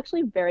 And it's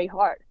actually very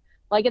hard.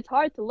 Like it's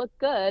hard to look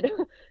good,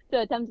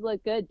 to attempt to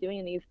look good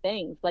doing these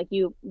things. Like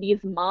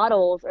these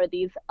models or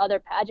these other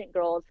pageant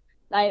girls,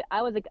 I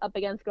was like, up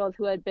against girls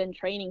who had been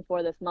training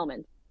for this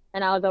moment.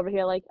 And I was over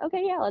here like,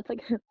 okay, yeah, let's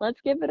like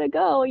let's give it a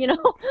go, you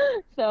know?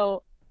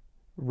 So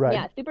Right.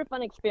 yeah, super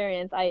fun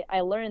experience.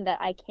 I learned that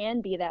I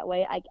can be that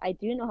way. I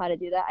do know how to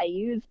do that. I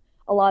use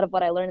a lot of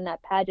what I learned in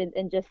that pageant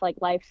and just like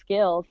life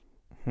skills,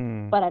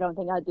 Hmm. but I don't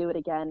think I'd do it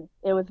again.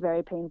 It was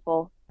very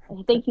painful.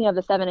 Thinking of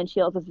the 7-inch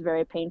heels is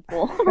very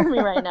painful for me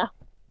right now.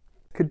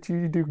 Could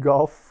you do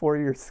golf for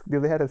your? Do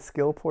they had a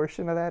skill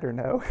portion of that or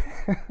no?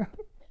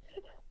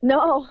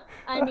 No,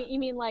 I mean, you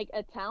mean like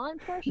a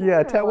talent portion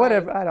Yeah. or like,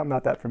 Whatever. I'm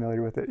not that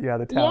familiar with it. Yeah,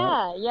 the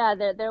talent. yeah,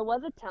 yeah, there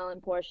was a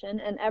talent portion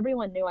and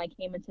everyone knew I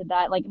came into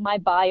that. Like my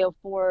bio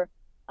for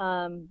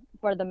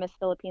the Miss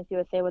Philippines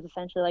USA was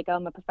essentially like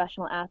I'm a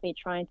professional athlete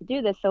trying to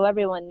do this. So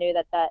everyone knew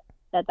that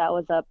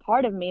was a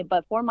part of me,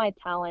 but for my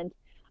talent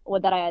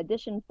what that I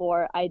auditioned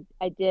for, I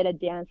did a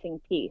dancing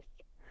piece.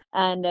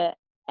 And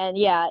and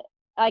yeah,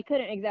 I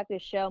couldn't exactly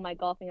show my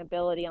golfing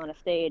ability on a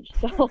stage.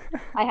 So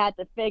I had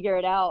to figure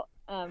it out.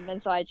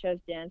 And so I chose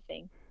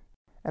dancing.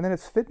 And then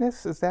it's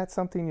fitness. Is that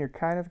something you're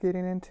kind of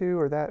getting into,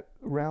 or that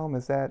realm?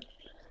 Is that?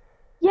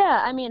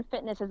 Yeah, I mean,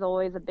 fitness is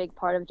always a big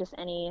part of just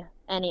any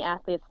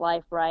athlete's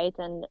life, right?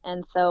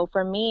 And so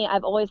for me,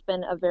 I've always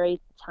been a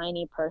very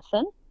tiny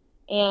person.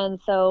 And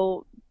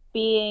so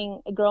being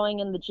growing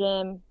in the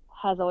gym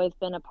has always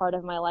been a part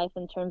of my life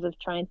in terms of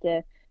trying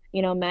to,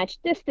 you know, match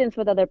distance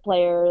with other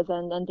players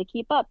and to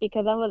keep up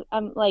because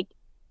I'm like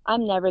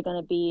I'm never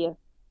gonna be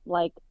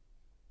like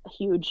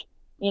huge,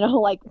 you know,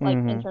 like in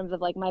Mm-hmm. terms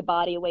of like my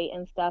body weight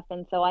and stuff.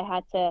 And so I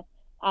had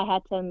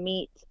to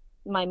meet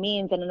my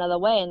means in another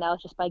way, and that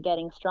was just by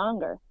getting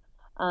stronger.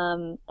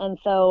 And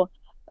so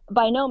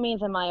by no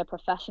means am I a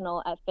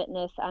professional at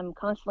fitness. I'm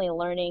constantly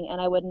learning, and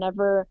I would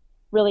never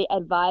really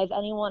advise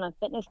anyone on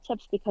fitness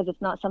tips because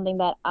it's not something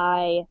that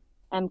I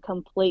am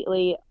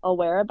completely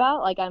aware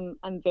about. Like I'm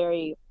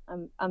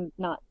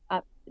not.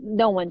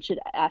 No one should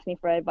ask me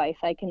for advice.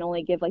 I can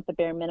only give like the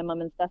bare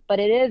minimum and stuff. But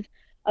it is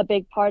a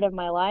big part of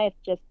my life.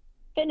 Just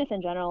fitness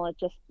in general. It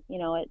just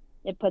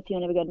it puts you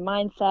in a good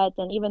mindset.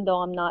 And even though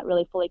I'm not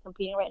really fully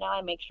competing right now,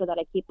 I make sure that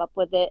I keep up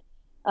with it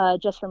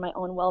just for my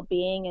own well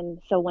being. And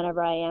so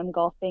whenever I am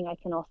golfing, I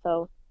can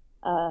also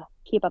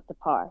keep up the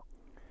par.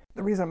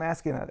 The reason I'm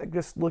asking that, like,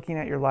 just looking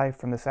at your life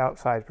from this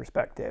outside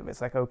perspective,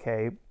 it's like,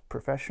 okay,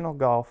 professional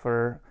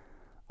golfer,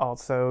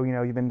 also,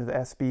 you've been to the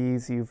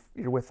SBs,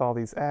 you're with all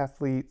these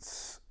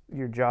athletes,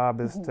 your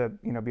job is Hmm. to,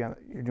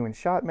 you're doing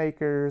shot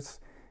makers,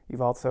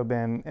 you've also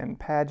been in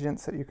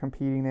pageants that you're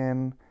competing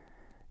in,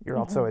 you're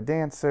also Hmm. a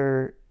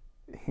dancer,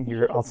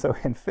 you're also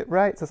in fit,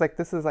 right? So it's like,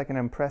 this is like an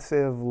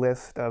impressive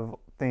list of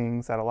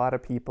things that a lot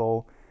of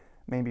people,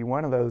 maybe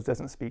one of those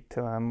doesn't speak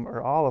to them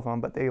or all of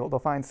them, but they'll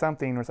find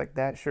something where it's like,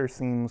 that sure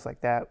seems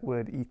like that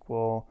would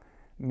equal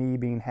me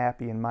being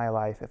happy in my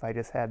life if I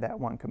just had that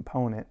one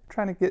component.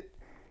 Trying to get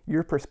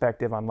your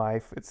perspective on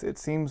life. It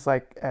seems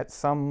like at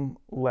some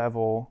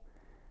level,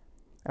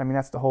 I mean,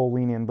 that's the whole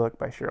Lean In book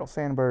by Sheryl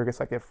Sandberg. It's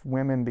like if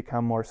women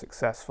become more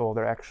successful,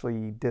 they're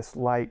actually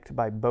disliked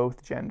by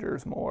both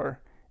genders more.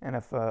 And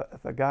if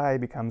a guy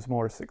becomes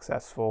more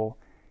successful,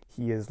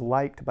 he is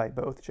liked by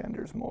both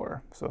genders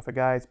more. So if a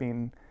guy's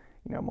being,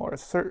 more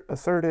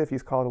assertive,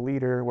 he's called a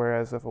leader.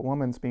 Whereas if a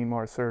woman's being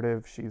more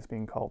assertive, she's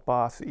being called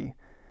bossy.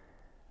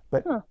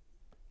 But Huh.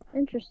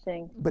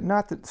 Interesting.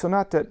 not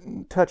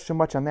to touch too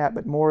much on that,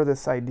 but more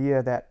this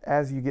idea that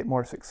as you get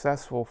more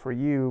successful for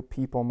you,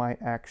 people might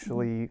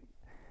Hmm. actually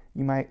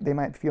they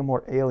might feel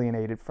more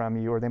alienated from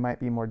you, or they might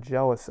be more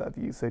jealous of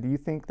you. So do you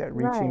think that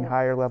reaching Right.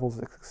 higher levels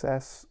of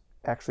success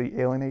actually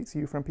alienates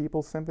you from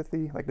people's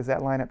sympathy? Like, does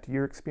that line up to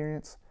your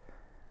experience?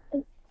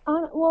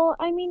 Well,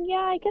 I mean, yeah,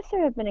 I guess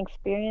there have been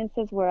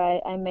experiences where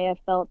I may have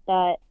felt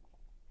that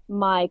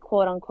my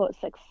quote unquote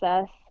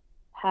success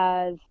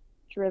has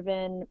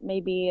driven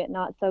maybe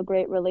not so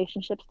great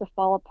relationships to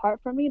fall apart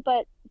for me,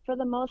 but for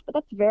the most, but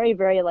that's very,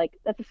 very like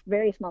that's a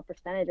very small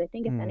percentage. I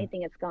think if Mm,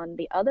 anything, it's gone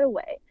the other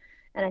way.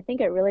 And I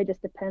think it really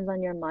just depends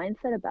on your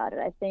mindset about it.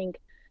 I think,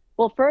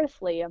 well,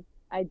 firstly,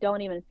 I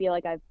don't even feel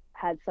like I've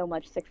had so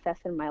much success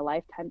in my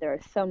lifetime. There are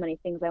so many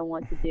things I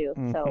want to do.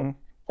 So, mm-hmm,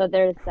 so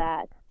there's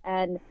that.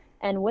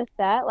 And with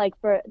that, like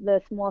for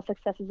the small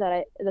successes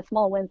the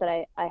small wins that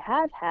I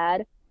have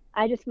had,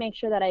 I just make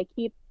sure that I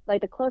keep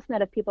like the close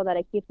net of people that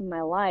I keep in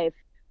my life.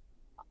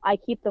 I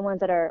keep the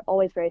ones that are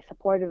always very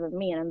supportive of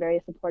me, and I'm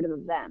very supportive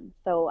of them.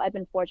 So I've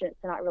been fortunate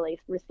to not really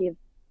receive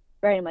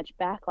very much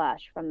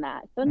backlash from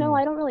that. So no, mm,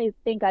 I don't really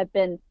think I've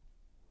been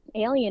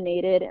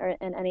alienated or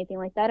and anything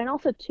like that. And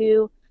also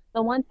too,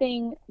 the one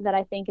thing that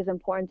I think is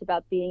important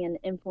about being an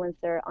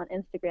influencer on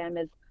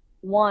Instagram is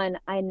one,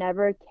 I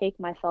never take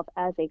myself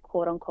as a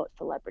quote unquote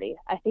celebrity.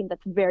 I think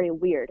that's very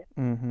weird.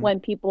 mm-hmm, When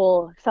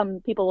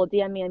some people will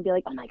DM me and be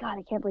like, "Oh my God,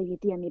 I can't believe you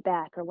DM me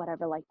back," or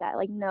whatever like that.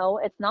 Like, no,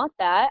 it's not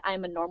that.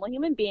 I'm a normal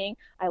human being.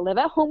 I live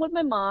at home with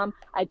my mom.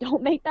 I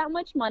don't make that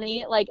much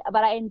money, like,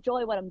 but I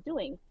enjoy what I'm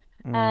doing.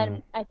 mm,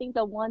 And I think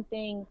the one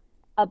thing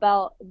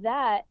about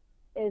that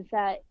is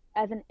that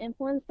as an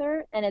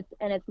influencer, and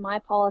it's my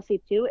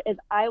policy too, is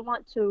I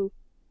want to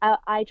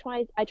I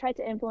try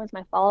to influence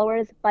my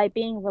followers by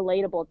being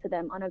relatable to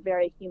them on a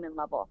very human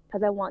level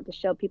because I want to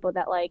show people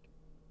that like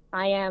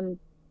I am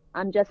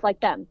I'm just like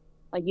them.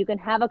 Like you can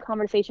have a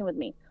conversation with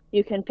me.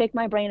 You can pick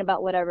my brain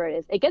about whatever it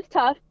is. It gets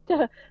tough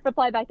to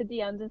reply back to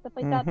DMs and stuff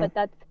like that, mm-hmm. but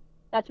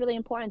that's really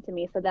important to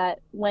me so that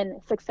when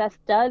success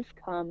does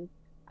come,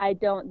 I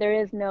don't there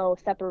is no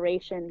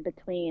separation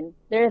between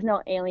there is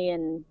no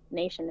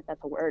alienation, if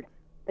that's a word,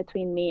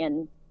 between me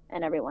and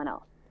everyone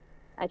else.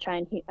 I try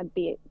and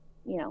be,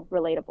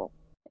 relatable.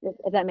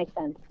 If that makes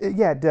sense.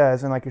 Yeah, it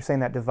does. And like you're saying,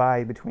 that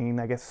divide between,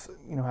 I guess,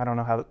 I don't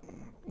know how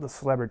the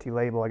celebrity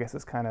label, I guess,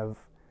 is kind of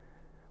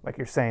like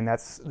you're saying,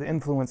 that's the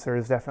influencer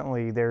is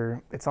definitely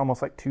there. It's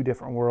almost like two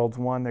different worlds.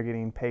 One, they're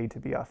getting paid to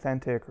be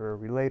authentic or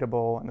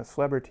relatable, and the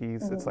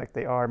celebrities, it's Hmm. like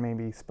they are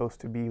maybe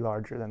supposed to be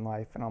larger than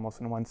life and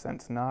almost in one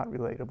sense not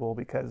relatable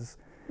because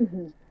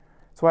Hmm.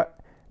 so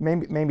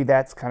maybe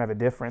that's kind of a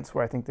difference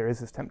where I think there is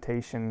this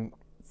temptation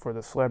for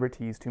the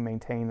celebrities to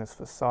maintain this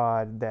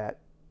facade that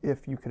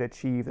if you could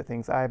achieve the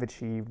things I've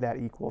achieved, that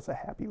equals a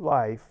happy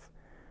life.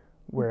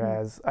 Hmm.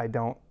 Whereas I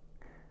don't,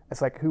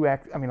 it's like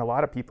I mean, a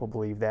lot of people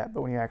believe that,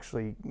 but when you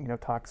actually,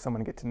 talk to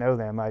someone and get to know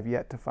them, I've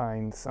yet to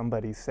find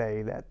somebody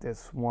say that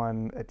this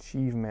one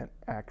achievement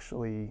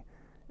actually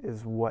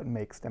is what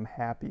makes them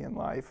happy in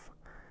life.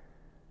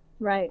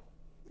 Right.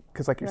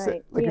 Because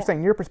Right. like you're Yeah.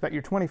 saying, your perspective,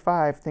 you're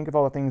 25. Think of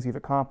all the things you've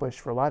accomplished.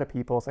 For a lot of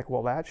people, it's like,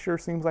 well, that sure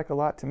seems like a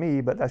lot to me,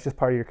 but that's just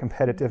part of your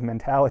competitive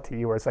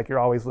mentality, where it's like you're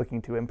always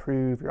looking to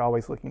improve, you're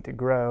always looking to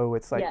grow.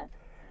 It's like, Yes.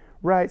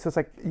 right. So it's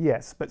like,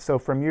 yes, but so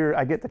from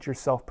I get that your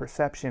self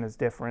perception is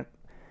different,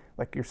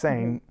 like you're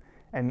Hmm. saying,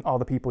 and all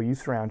the people you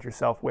surround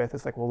yourself with.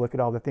 It's like, well, look at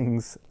all the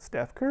things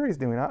Steph Curry's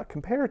doing.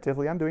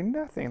 Comparatively, I'm doing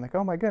nothing. Like,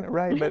 oh my goodness,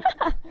 right? But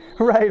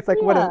right, it's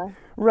like, what is Yeah.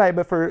 right?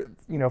 But for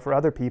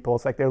other people,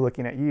 it's like they're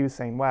looking at you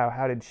saying, wow,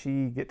 how did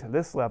she get to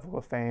this level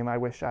of fame? I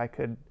wish I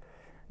could.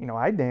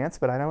 I dance,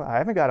 but I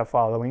haven't got a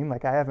following.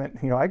 Like I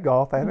haven't, I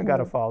golf, I haven't got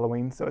a Hmm.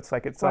 following. So it's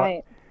like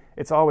Right.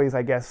 it's always,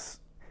 I guess,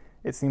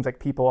 it seems like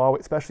people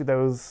always, especially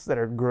those that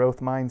are growth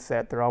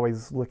mindset, they're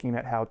always looking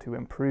at how to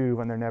improve,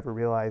 and they're never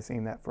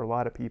realizing that for a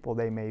lot of people,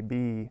 they may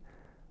be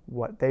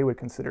what they would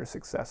consider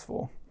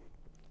successful.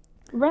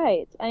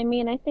 Right. I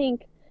mean, I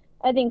think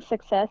I think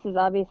success is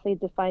obviously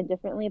defined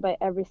differently by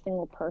every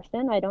single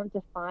person. I don't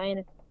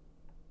define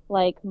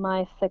like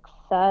my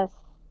success,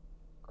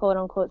 quote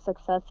unquote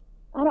success.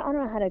 I don't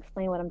know how to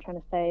explain what I'm trying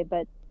to say,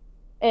 but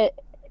it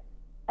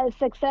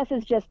success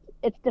is just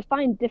it's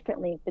defined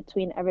differently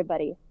between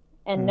everybody.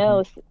 And Mm-hmm.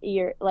 no,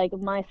 you're like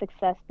my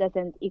success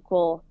doesn't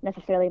equal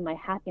necessarily my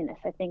happiness.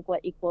 I think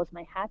what equals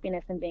my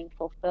happiness and being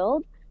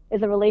fulfilled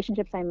is the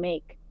relationships I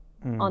make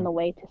on Mm. the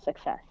way to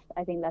success.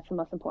 I think that's the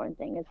most important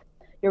thing is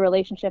your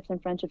relationships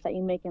and friendships that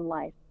you make in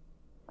life.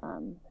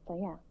 So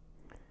yeah.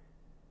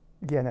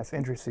 Yeah, and that's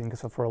interesting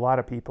because for a lot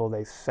of people,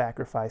 they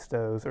sacrifice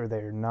those or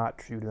they're not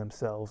true to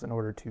themselves in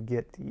order to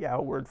get the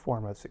outward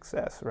form of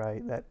success,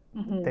 right? That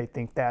Hmm. they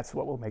think that's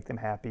what will make them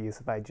happy is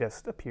if I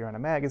just appear on a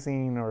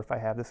magazine or if I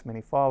have this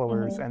many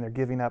followers, Hmm. and they're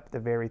giving up the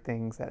very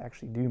things that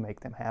actually do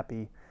make them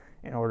happy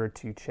in order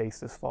to chase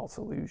this false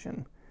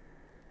illusion.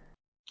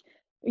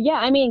 Yeah,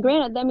 I mean,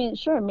 granted, I mean,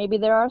 sure, maybe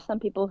there are some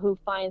people who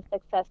find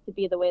success to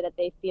be the way that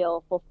they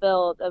feel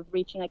fulfilled of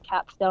reaching a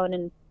capstone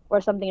and or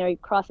something or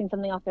crossing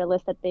something off their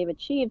list that they've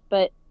achieved.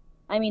 But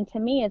I mean, to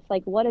me, it's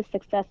like, what is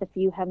success if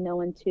you have no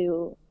one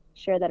to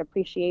share that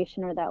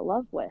appreciation or that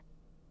love with?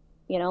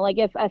 You know, like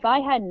if I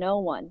had no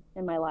one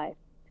in my life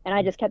and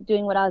I just kept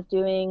doing what I was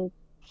doing,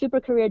 super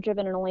career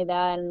driven and only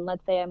that, and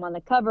let's say I'm on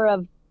the cover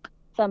of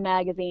some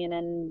magazine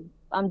and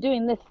I'm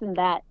doing this and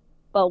that.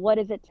 But what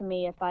is it to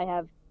me if I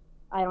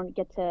don't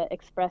get to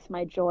express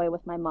my joy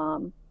with my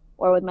mom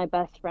or with my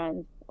best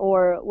friends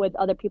or with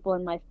other people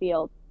in my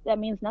field? That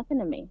means nothing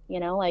to me, you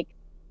know? Like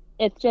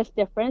it's just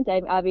different.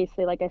 I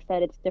obviously, like I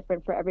said, it's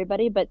different for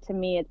everybody, but to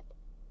me it's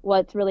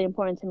what's really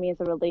important to me is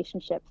the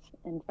relationships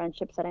and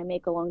friendships that I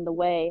make along the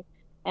way.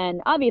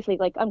 And obviously,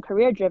 like I'm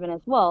career driven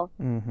as well,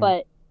 Mm-hmm.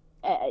 but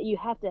you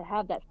have to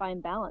have that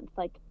fine balance.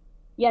 Like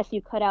yes,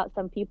 you cut out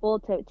some people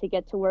to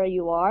get to where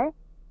you are,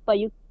 but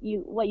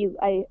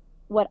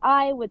what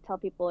I would tell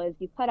people is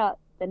you cut out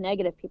the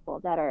negative people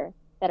that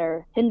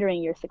are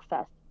hindering your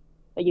success,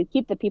 but you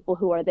keep the people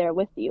who are there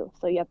with you,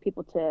 so you have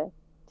people to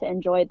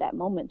enjoy that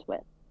moment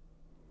with.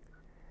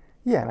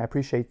 Yeah, and I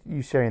appreciate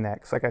you sharing that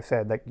because, like I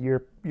said, like your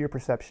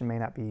perception may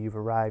not be you've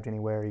arrived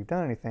anywhere, you've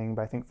done anything,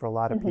 but I think for a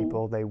lot of Hmm.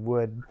 people, they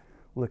would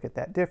look at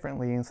that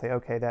differently and say,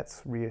 okay,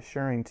 that's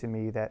reassuring to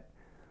me that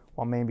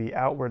while maybe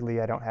outwardly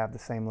I don't have the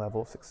same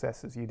level of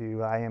success as you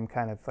do, I am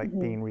kind of like Hmm.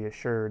 being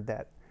reassured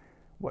that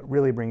what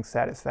really brings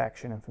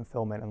satisfaction and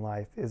fulfillment in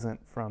life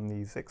isn't from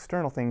these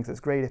external things.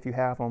 It's great if you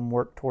have them,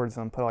 work towards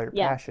them, put all your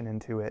Yeah. passion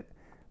into it,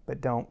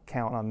 but don't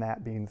count on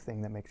that being the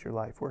thing that makes your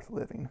life worth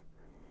living.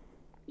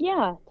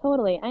 Yeah,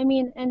 totally. I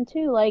mean, and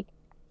too, like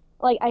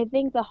I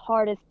think the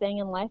hardest thing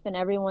in life, and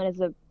everyone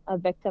is a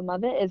victim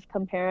of it, is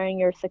comparing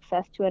your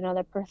success to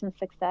another person's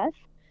success.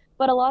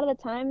 But a lot of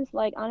the times,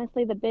 like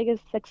honestly, the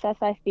biggest success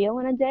I feel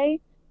in a day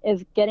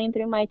is getting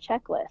through my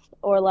checklist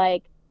or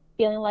like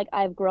feeling like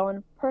I've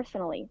grown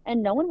personally.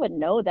 And no one would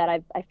know that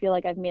I feel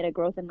like I've made a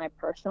growth in my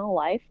personal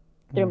life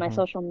through my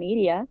Mm-hmm. social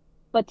media.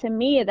 But to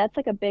me, that's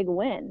like a big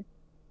win.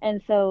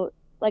 And so,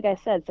 like I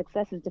said,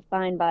 success is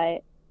defined by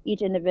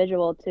each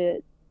individual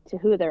to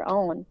who their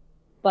own,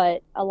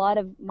 but a lot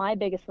of my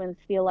biggest wins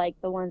feel like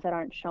the ones that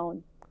aren't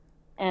shown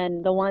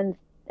and the ones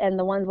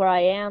where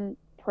I am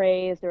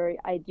praised or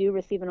I do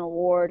receive an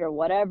award or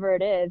whatever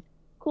it is.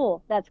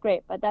 Cool, that's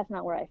great, but that's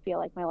not where I feel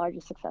like my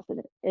largest success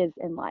is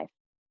in life.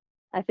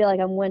 I feel like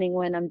I'm winning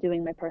when I'm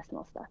doing my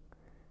personal stuff.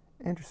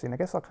 Interesting. I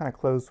guess I'll kind of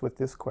close with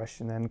this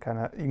question then. Kind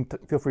of, you can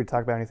feel free to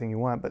talk about anything you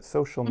want, but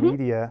social Hmm.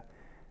 media.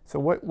 So,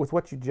 what with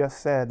what you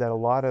just said, that a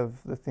lot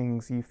of the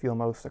things you feel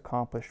most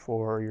accomplished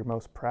for or you're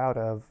most proud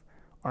of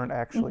aren't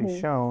actually Hmm.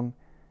 shown,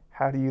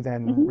 how do you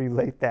then Hmm.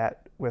 relate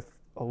that with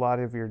a lot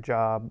of your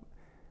job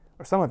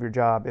or some of your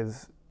job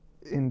is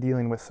in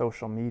dealing with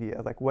social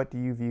media? Like, what do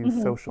you view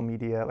Hmm. social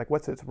media, like,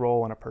 what's its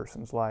role in a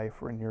person's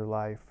life or in your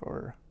life?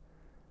 Or,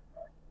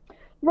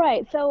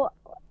 Right. So,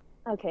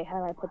 okay, how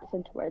do I put this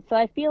into words? So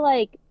I feel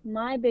like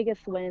my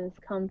biggest wins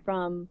come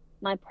from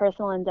my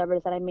personal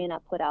endeavors that I may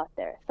not put out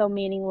there. So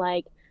meaning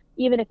like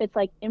even if it's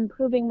like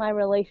improving my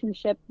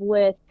relationship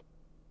with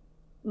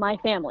my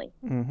family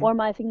mm-hmm, or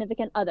my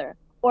significant other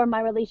or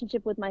my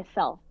relationship with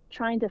myself,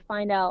 trying to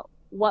find out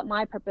what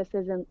my purpose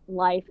is in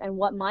life and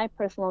what my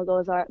personal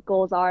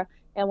goals are.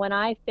 And when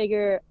I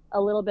figure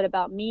a little bit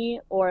about me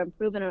or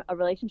improve in a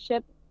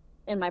relationship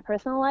in my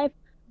personal life,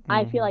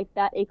 I feel mm-hmm, like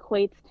that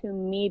equates to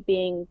me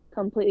being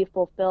completely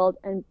fulfilled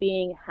and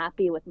being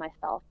happy with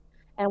myself.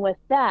 And with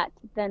that,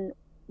 then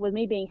with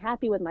me being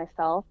happy with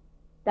myself,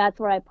 that's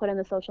where I put in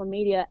the social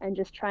media and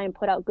just try and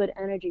put out good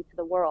energy to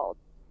the world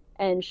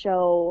and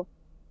show,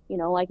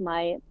 like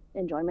my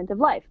enjoyment of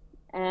life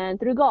and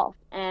through golf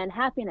and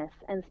happiness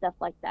and stuff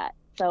like that.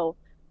 So,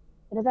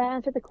 does that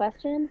answer the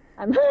question?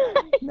 I'm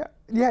no,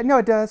 yeah, no,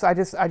 it does. I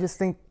just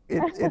think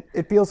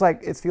it feels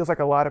like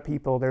a lot of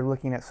people they're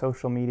looking at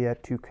social media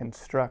to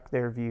construct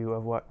their view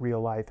of what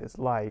real life is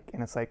like,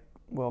 and it's like,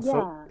 well,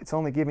 so Yeah. it's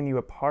only giving you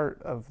a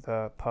part of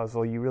the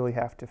puzzle. You really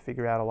have to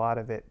figure out a lot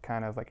of it,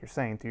 kind of like you're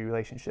saying, through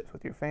relationships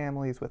with your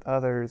families, with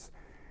others,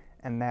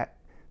 and that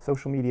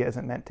social media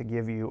isn't meant to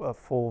give you a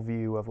full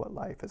view of what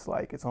life is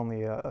like. It's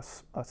only a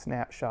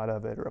snapshot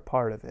of it or a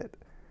part of it.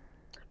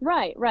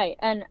 Right, right.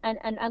 And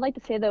I'd like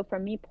to say though, for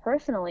me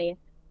personally,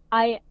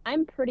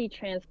 I'm pretty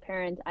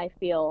transparent, I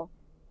feel,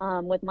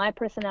 with my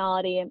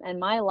personality and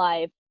my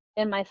life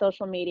in my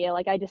social media.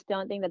 Like I just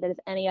don't think that there's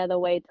any other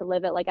way to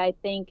live it. Like I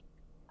think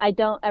I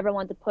don't ever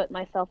want to put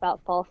myself out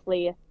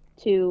falsely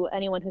to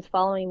anyone who's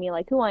following me.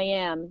 Like who I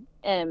am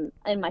in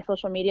my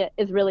social media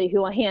is really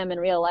who I am in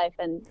real life,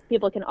 and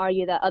people can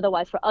argue that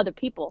otherwise for other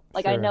people.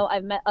 Like I Sure. know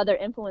I've met other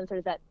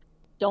influencers that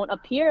don't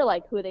appear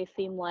like who they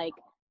seem like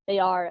they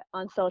are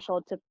on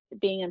social to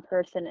being in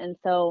person. And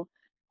so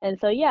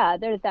yeah,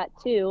 there's that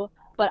too.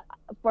 But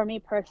for me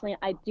personally,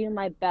 I do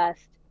my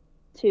best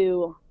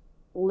to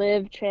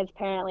live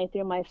transparently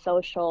through my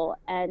social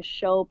and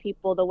show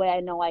people the way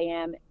I know I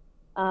am,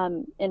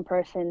 in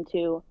person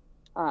to,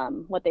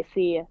 what they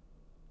see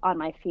on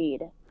my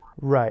feed.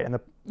 Right, and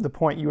the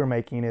point you were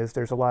making is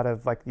there's a lot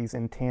of like these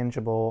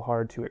intangible,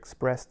 hard to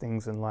express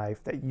things in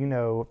life that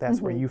that's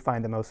where Hmm. you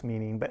find the most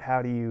meaning. But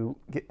how do you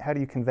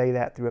convey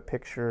that through a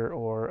picture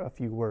or a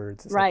few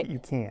words? It's like Right, you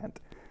can't.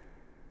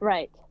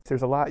 right.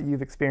 There's a lot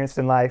you've experienced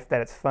in life that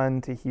it's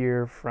fun to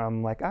hear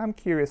from. Like I'm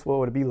curious, what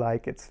would it be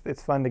like? It's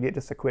fun to get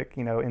just a quick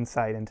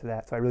insight into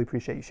that. So I really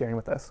appreciate you sharing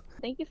with us.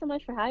 Thank you so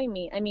much for having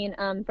me. I mean,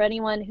 for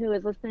anyone who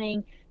is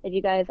listening, if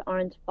you guys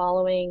aren't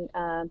following,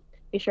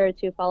 be sure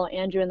to follow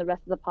Andrew and the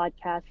rest of the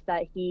podcast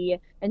that he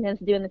intends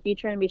to do in the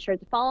future, and be sure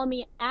to follow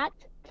me at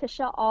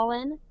Tisha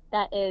Allen.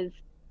 That is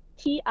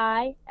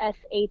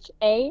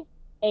TISHAALYN,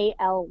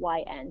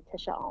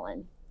 Tisha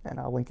Allen. And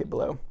I'll link it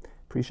below.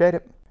 Appreciate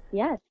it.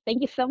 Yes,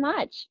 thank you so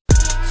much.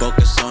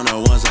 Focus on the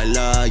ones I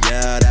love,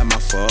 yeah, that my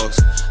folks.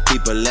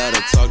 People love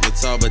to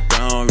talk, but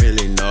don't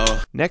really know.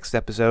 Next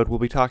episode, we'll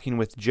be talking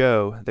with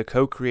Joe, the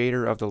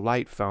co-creator of the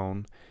Light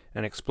Phone,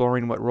 and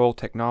exploring what role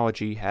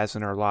technology has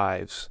in our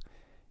lives.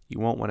 You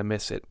won't want to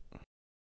miss it.